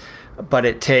race. But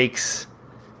it takes,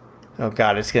 oh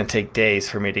God, it's going to take days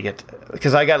for me to get,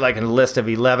 because I got like a list of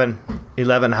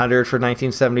 1,100 for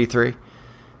 1973,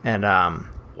 and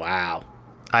wow.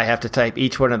 I have to type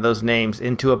each one of those names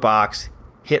into a box,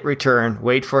 hit return,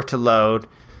 wait for it to load,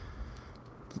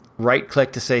 right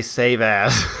click to say save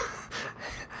as.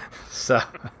 So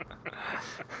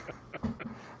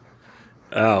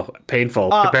Oh,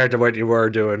 painful Uh, compared to what you were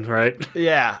doing, right?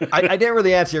 yeah, I didn't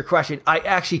really answer your question. I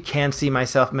actually can see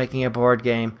myself making a board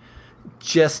game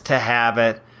just to have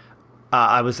it.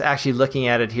 I was actually looking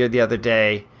at it here the other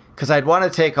day because I'd want to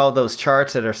take all those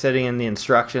charts that are sitting in the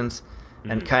instructions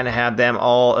and kind of have them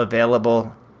all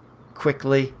available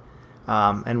quickly.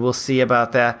 And we'll see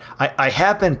about that. I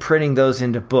have been printing those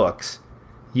into books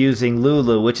using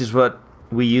Lulu, which is what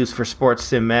we use for Sports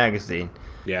Sim Magazine.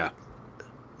 Yeah.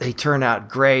 They turn out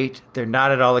great. They're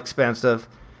not at all expensive.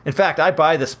 In fact, I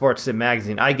buy the Sports Sim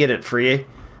Magazine. I get it free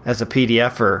as a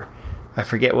PDF, or I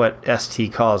forget what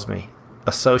ST calls me.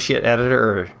 Associate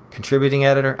editor or contributing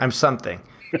editor? I'm something.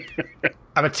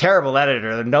 I'm a terrible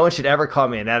editor. No one should ever call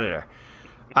me an editor.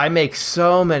 I make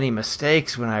so many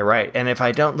mistakes when I write, and if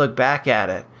I don't look back at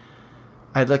it,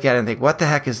 I look at it and think, what the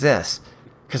heck is this?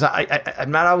 Because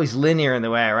I'm not always linear in the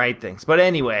way I write things. But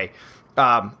anyway,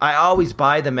 I always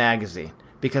buy the magazine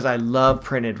because I love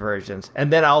printed versions,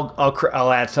 and then I'll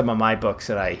add some of my books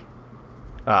that I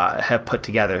have put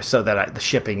together so that the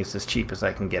shipping is as cheap as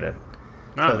I can get it.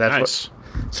 Oh, So that's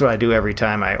nice. what I do every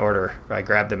time I order. I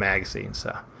grab the magazine.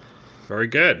 So Very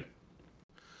good.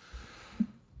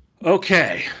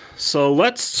 Okay, so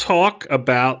let's talk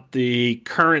about the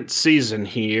current season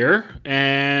here.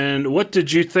 And what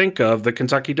did you think of the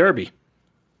Kentucky Derby?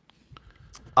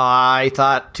 I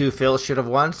thought two Phils should have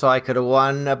won, so I could have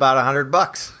won about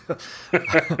 $100.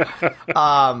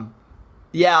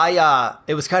 Yeah,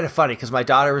 it was kind of funny because my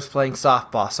daughter was playing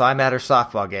softball, so I'm at her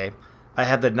softball game. I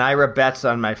had the Naira bets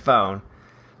on my phone.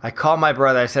 I called my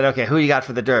brother. I said, "Okay, who you got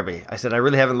for the Derby?" I said, "I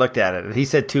really haven't looked at it." And he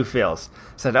said two Phils.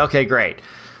 I said, "Okay, great."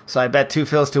 So I bet two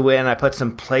Phils to win. I put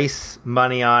some place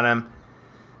money on him,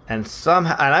 and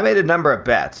I made a number of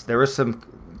bets. There was some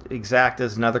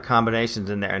exactas and other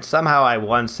combinations in there, and somehow I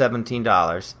won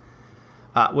 $17,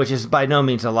 which is by no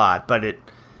means a lot, but it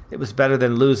was better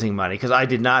than losing money because I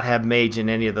did not have Mage in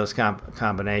any of those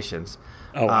combinations.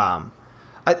 Oh, wow.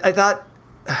 I thought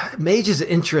Mage is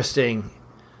interesting.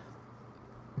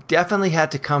 Definitely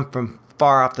had to come from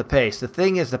far off the pace. The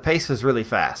thing is, the pace was really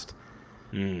fast.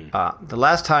 The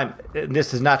last time, and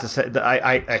this is not to say that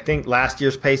I think last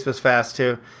year's pace was fast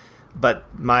too, but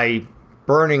my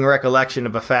burning recollection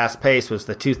of a fast pace was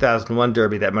the 2001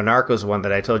 Derby that Monarcos won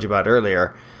that I told you about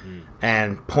earlier.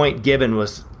 And Point Gibbon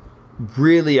was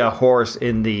really a horse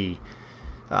in the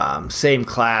same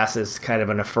class as kind of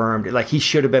an affirmed, like he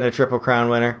should have been a Triple Crown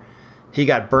winner. He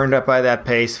got burned up by that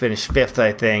pace, finished fifth,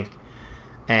 I think,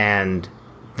 and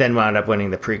then wound up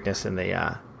winning the Preakness in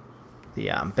the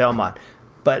Belmont.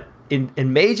 But in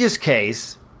Mage's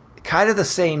case, kind of the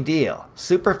same deal.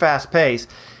 Super fast pace.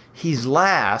 He's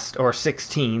last or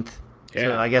 16th,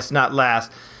 so I guess not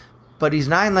last, but he's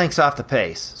 9 lengths off the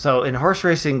pace. So in horse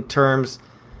racing terms,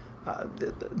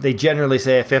 they generally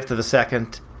say a fifth of a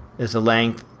second is a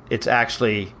length. It's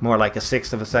actually more like a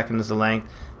sixth of a second is a length,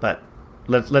 but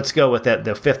let's go with that,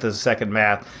 the fifth of a second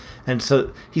math. And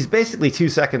so he's basically 2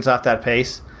 seconds off that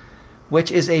pace,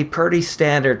 which is a pretty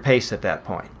standard pace at that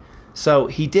point. So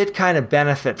he did kind of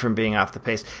benefit from being off the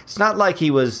pace. It's not like he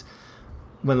was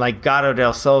when like Gato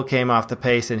del Sol came off the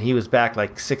pace and he was back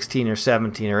like 16 or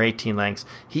 17 or 18 lengths.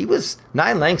 He was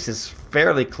 9 lengths is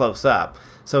fairly close up.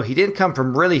 So he didn't come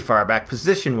from really far back.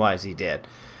 Position-wise, he did.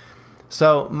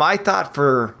 So my thought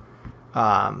for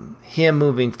him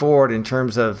moving forward in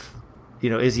terms of,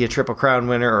 is he a Triple Crown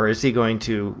winner or is he going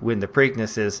to win the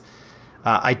Preakness is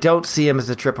I don't see him as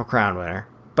a Triple Crown winner.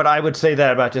 But I would say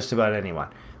that about just about anyone.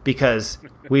 Because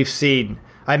we've seen,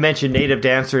 I mentioned Native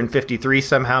Dancer in 53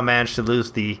 somehow managed to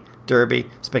lose the Derby.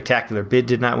 Spectacular Bid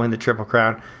did not win the Triple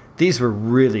Crown. These were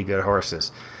really good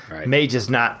horses. Right. Mage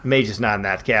is not in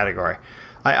that category.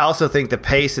 I also think the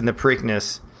pace in the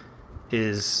Preakness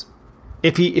is,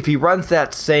 if he runs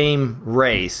that same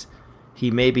race, he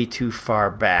may be too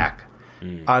far back.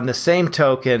 On the same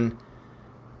token,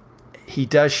 he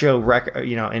does show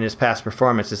in his past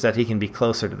performances that he can be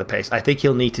closer to the pace. I think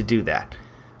he'll need to do that.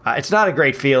 It's not a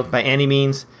great field by any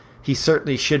means. He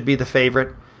certainly should be the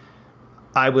favorite.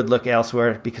 I would look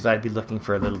elsewhere because I'd be looking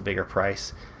for a little bigger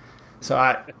price. So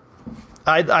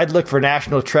I'd look for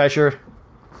National Treasure.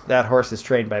 That horse is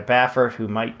trained by Baffert, who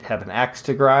might have an axe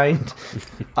to grind.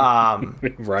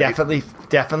 Right.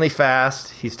 Definitely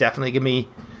fast. He's definitely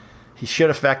he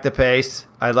should affect the pace.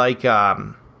 I like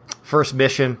First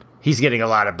Mission. He's getting a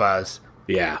lot of buzz.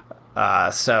 Yeah.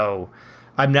 So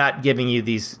I'm not giving you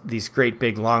these great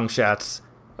big long shots,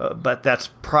 but that's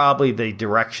probably the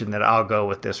direction that I'll go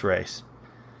with this race.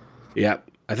 Yeah.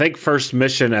 I think First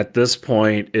Mission at this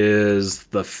point is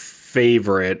the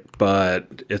favorite,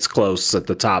 but it's close at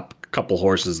the top couple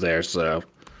horses there. So,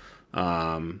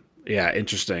 yeah,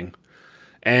 interesting.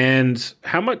 And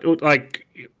how much, like,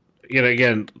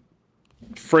 again,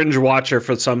 fringe watcher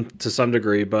to some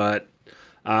degree, but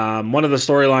one of the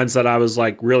storylines that I was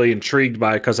like really intrigued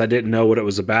by because I didn't know what it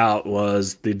was about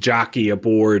was the jockey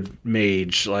aboard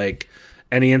Mage. Like,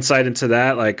 any insight into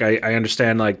that? Like, I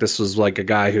understand like this was like a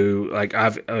guy who like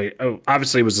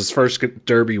obviously it was his first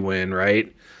Derby win,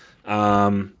 right?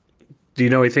 Do you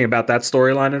know anything about that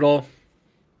storyline at all?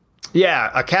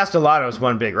 Yeah, Castellano's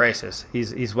won big races.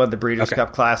 He's won the Breeders' Okay.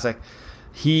 Cup Classic.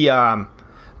 He,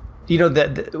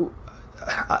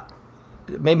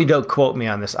 maybe don't quote me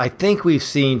on this. I think we've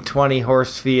seen 20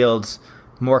 horse fields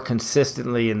more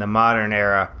consistently in the modern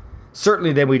era,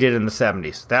 certainly than we did in the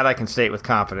 70s. That I can state with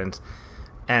confidence,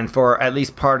 and for at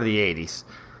least part of the 80s.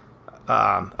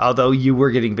 Although you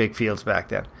were getting big fields back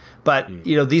then. But,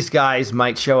 these guys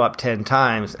might show up 10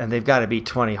 times, and they've got to beat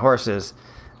 20 horses,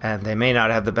 and they may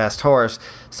not have the best horse.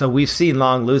 So we've seen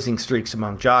long losing streaks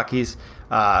among jockeys.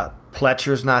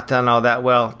 Pletcher's not done all that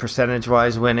well,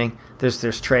 percentage-wise winning.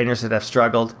 There's trainers that have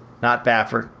struggled. Not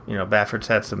Baffert. Baffert's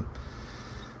had some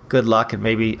good luck and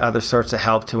maybe other sorts of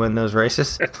help to win those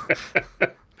races.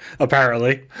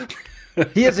 Apparently.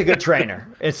 He is a good trainer.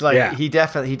 It's like Yeah. he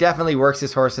definitely works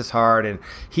his horses hard, and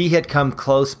he had come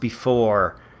close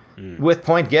before with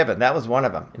Point Given. That was one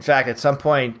of them. In fact, at some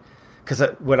point, because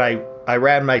when I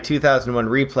ran my 2001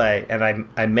 replay, and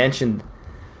I mentioned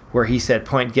where he said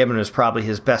Point Given was probably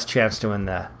his best chance to win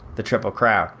the Triple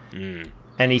Crown.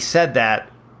 And he said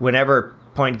that whenever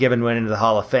Point Given went into the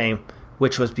Hall of Fame,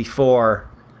 which was before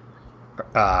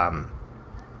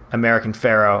American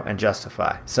Pharaoh and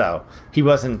Justify. So he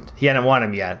hadn't won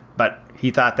him yet, but he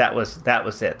thought that was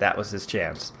it. That was his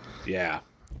chance. Yeah.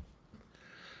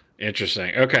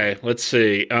 Interesting. Okay, let's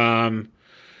see. And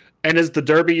is the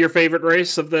Derby your favorite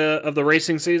race of the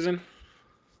racing season?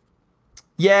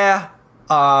 Yeah.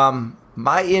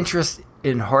 My interest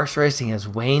in horse racing has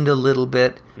waned a little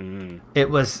bit.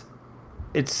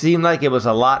 It seemed like it was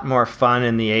a lot more fun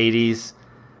in the 80s.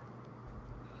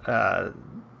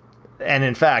 And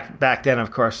in fact, back then,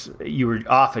 of course, you were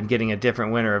often getting a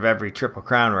different winner of every Triple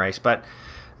Crown race, but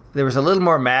there was a little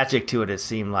more magic to it, it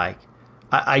seemed like.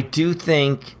 I do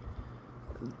think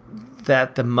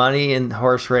that the money in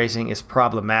horse racing is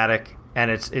problematic, and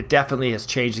it definitely has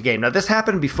changed the game. Now, this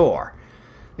happened before.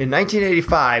 In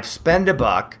 1985, Spend a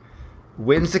Buck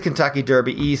wins the Kentucky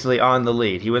Derby easily on the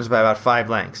lead. He wins by about 5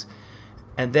 lengths.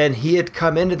 And then he had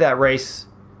come into that race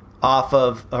off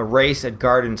of a race at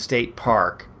Garden State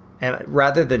Park. And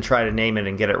rather than try to name it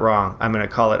and get it wrong, I'm going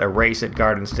to call it a race at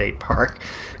Garden State Park.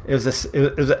 It was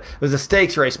a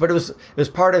stakes race, but it was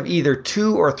part of either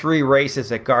 2 or 3 races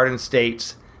that Garden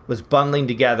States was bundling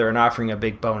together and offering a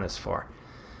big bonus for.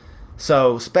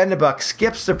 So Spend a Buck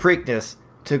skips the Preakness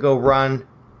to go run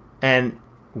and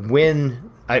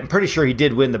win. I'm pretty sure he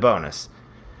did win the bonus.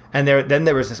 And then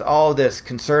there was all this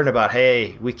concern about,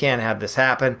 hey, we can't have this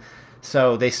happen.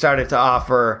 So they started to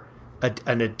offer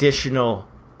an additional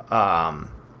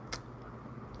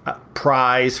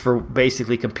prize for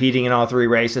basically competing in all 3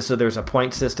 races. So there's a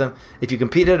point system. If you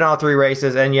competed in all 3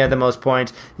 races and you had the most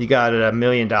points, you got $1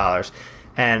 million.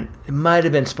 And it might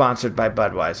have been sponsored by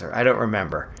Budweiser. I don't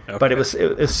remember. Okay. But it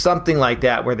was something like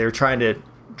that where they were trying to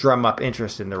drum up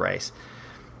interest in the race.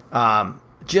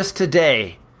 Just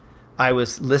today, I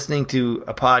was listening to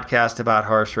a podcast about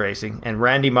horse racing, and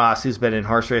Randy Moss, who's been in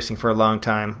horse racing for a long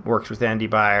time, works with Andy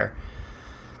Beyer,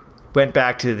 went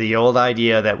back to the old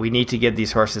idea that we need to give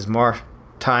these horses more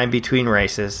time between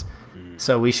races.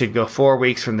 So we should go 4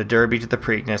 weeks from the Derby to the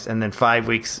Preakness and then 5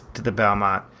 weeks to the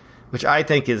Belmont, which I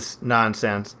think is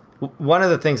nonsense. One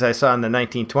of the things I saw in the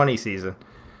 1920 season,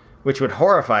 which would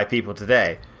horrify people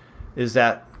today, is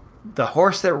that the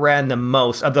horse that ran the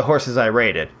most of the horses I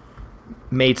rated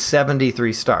made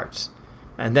 73 starts.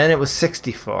 And then it was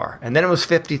 64. And then it was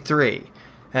 53.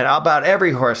 And about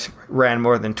every horse ran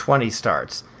more than 20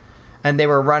 starts. And they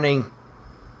were running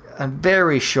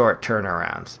very short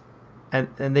turnarounds. And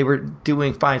they were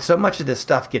doing fine. So much of this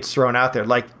stuff gets thrown out there,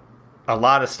 like a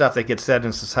lot of stuff that gets said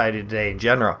in society today in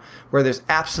general, where there's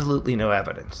absolutely no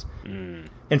evidence.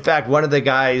 In fact, one of the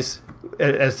guys,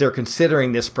 as they're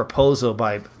considering this proposal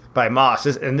by Moss,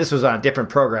 and this was on a different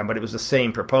program, but it was the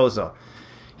same proposal,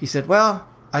 he said, well,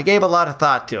 I gave a lot of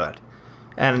thought to it.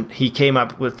 And he came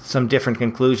up with some different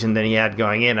conclusion than he had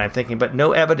going in. I'm thinking, but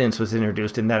no evidence was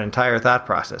introduced in that entire thought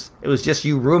process. It was just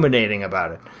you ruminating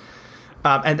about it.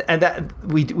 And that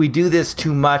we do this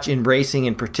too much in racing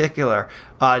in particular.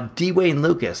 D. Wayne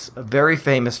Lucas, a very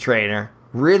famous trainer,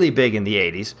 really big in the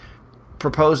 80s,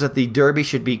 proposed that the Derby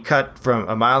should be cut from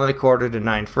 1.25 miles to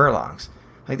 9 furlongs.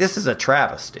 Like, this is a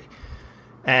travesty.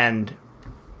 And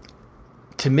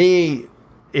to me,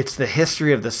 it's the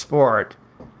history of the sport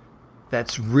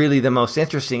that's really the most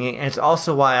interesting. And it's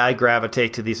also why I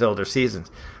gravitate to these older seasons.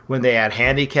 When they had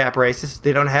handicap races,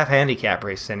 they don't have handicap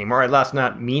races anymore, at least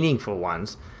not meaningful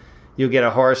ones. You'll get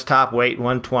a horse top weight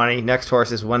 120, next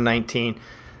horse is 119.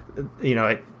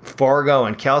 Forgo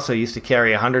and Kelso used to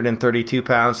carry 132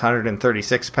 pounds,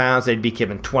 136 pounds. They'd be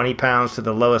given 20 pounds to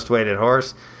the lowest weighted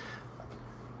horse.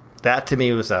 That to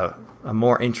me was a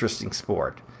more interesting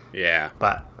sport. Yeah.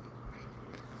 But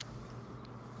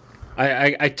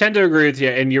I tend to agree with you,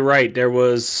 and you're right. There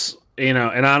was, and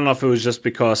I don't know if it was just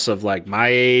because of like my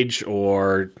age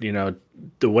or,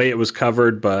 the way it was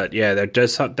covered, but yeah, there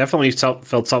just definitely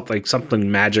felt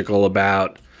something magical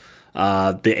about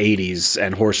the 80s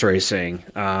and horse racing.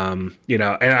 And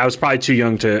I was probably too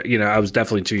young to, I was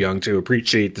definitely too young to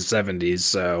appreciate the 70s.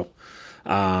 So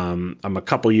I'm a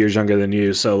couple years younger than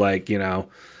you. So the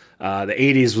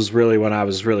 80s was really when I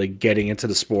was really getting into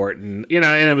the sport, and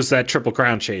and it was that Triple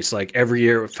Crown chase. Like every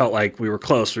year, it felt like we were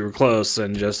close,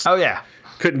 and just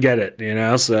couldn't get it.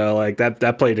 So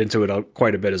that played into it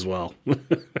quite a bit as well.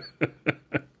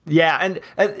 Yeah, and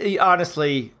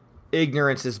honestly,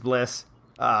 ignorance is bliss.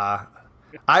 I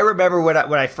remember when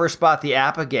I first bought the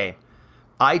APA game,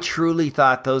 I truly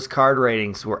thought those card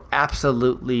ratings were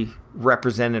absolutely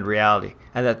represented reality,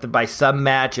 and that by some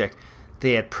magic,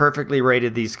 they had perfectly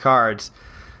rated these cards.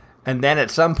 And then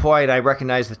at some point, I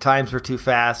recognized the times were too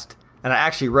fast, and I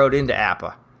actually wrote into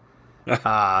APA.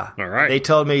 All right. They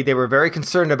told me they were very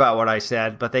concerned about what I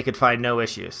said, but they could find no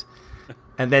issues.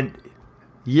 And then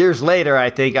years later,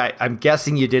 I think I'm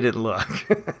guessing you didn't look.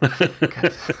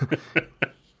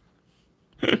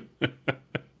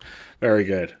 Very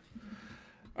good.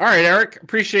 All right, Eric.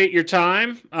 Appreciate your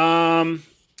time.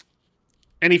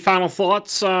 Any final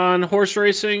thoughts on horse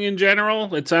racing in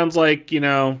general? It sounds like,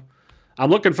 I'm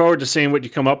looking forward to seeing what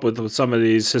you come up with some of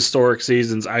these historic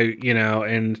seasons.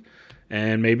 And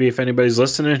maybe if anybody's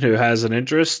listening who has an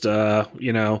interest, we'll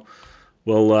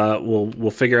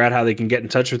figure out how they can get in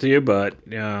touch with you. But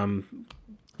if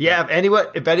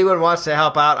anyone wants to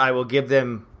help out, I will give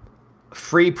them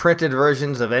free printed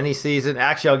versions of any season.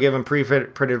 Actually, I'll give them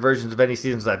pre-printed versions of any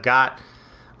seasons I've got,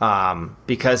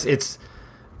 because it's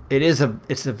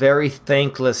a very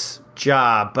thankless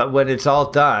job, but when it's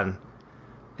all done,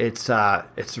 it's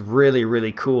really,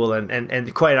 really cool,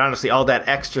 and quite honestly, all that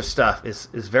extra stuff is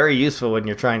very useful when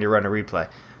you're trying to run a replay.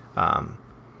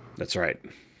 That's right.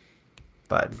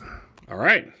 But all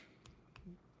right,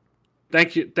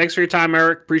 thank you. Thanks for your time,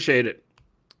 Eric. Appreciate it.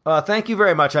 Thank you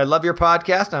very much. I love your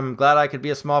podcast. I'm glad I could be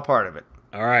a small part of it.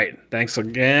 All right, thanks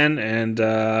again, and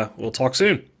we'll talk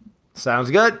soon.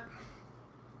 Sounds good.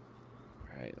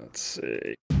 Let's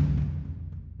see.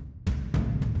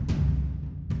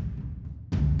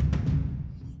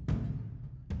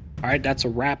 All right, that's a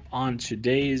wrap on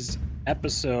today's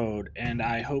episode, and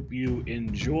I hope you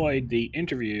enjoyed the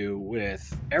interview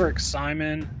with Eric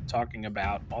Simon talking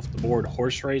about off-the-board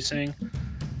horse racing.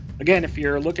 Again, if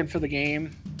you're looking for the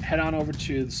game, head on over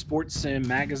to the Sports Sim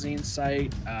magazine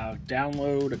site,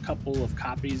 download a couple of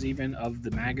copies even of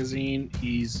the magazine.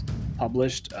 He's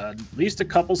published at least a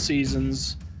couple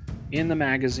seasons in the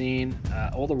magazine.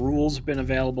 All the rules have been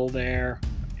available there,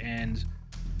 and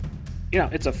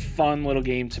it's a fun little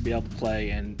game to be able to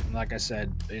play. And like I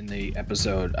said in the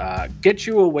episode, get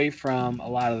you away from a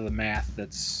lot of the math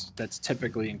that's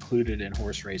typically included in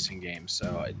horse racing games.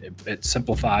 So it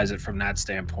simplifies it from that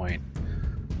standpoint.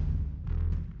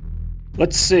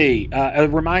 Let's see. A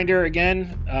reminder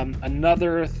again,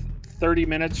 another 30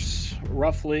 minutes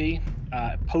roughly.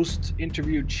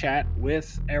 Post-interview chat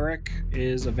with Eric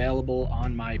is available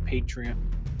on my patreon.com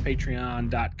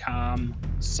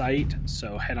site,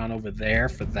 so head on over there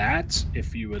for that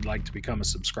if you would like to become a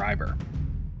subscriber.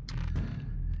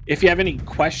 If you have any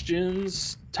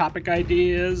questions, topic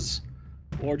ideas,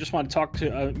 or just want to talk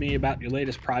to me about your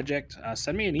latest project,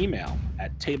 send me an email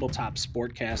at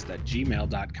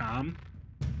tabletopsportcast@gmail.com.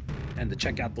 And to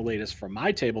check out the latest from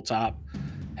my tabletop,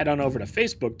 head on over to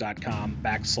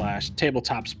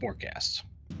facebook.com/tabletopsportcast.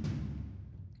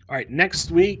 All right,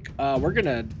 next week, we're going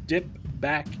to dip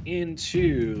back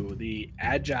into the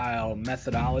agile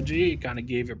methodology. Kind of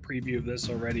gave a preview of this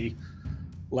already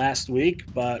last week,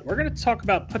 but we're going to talk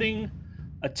about putting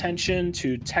attention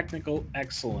to technical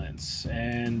excellence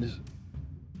and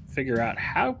figure out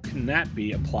how can that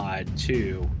be applied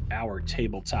to our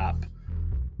tabletop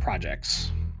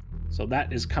projects. So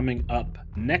that is coming up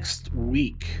next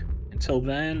week. Until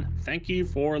then, thank you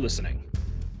for listening.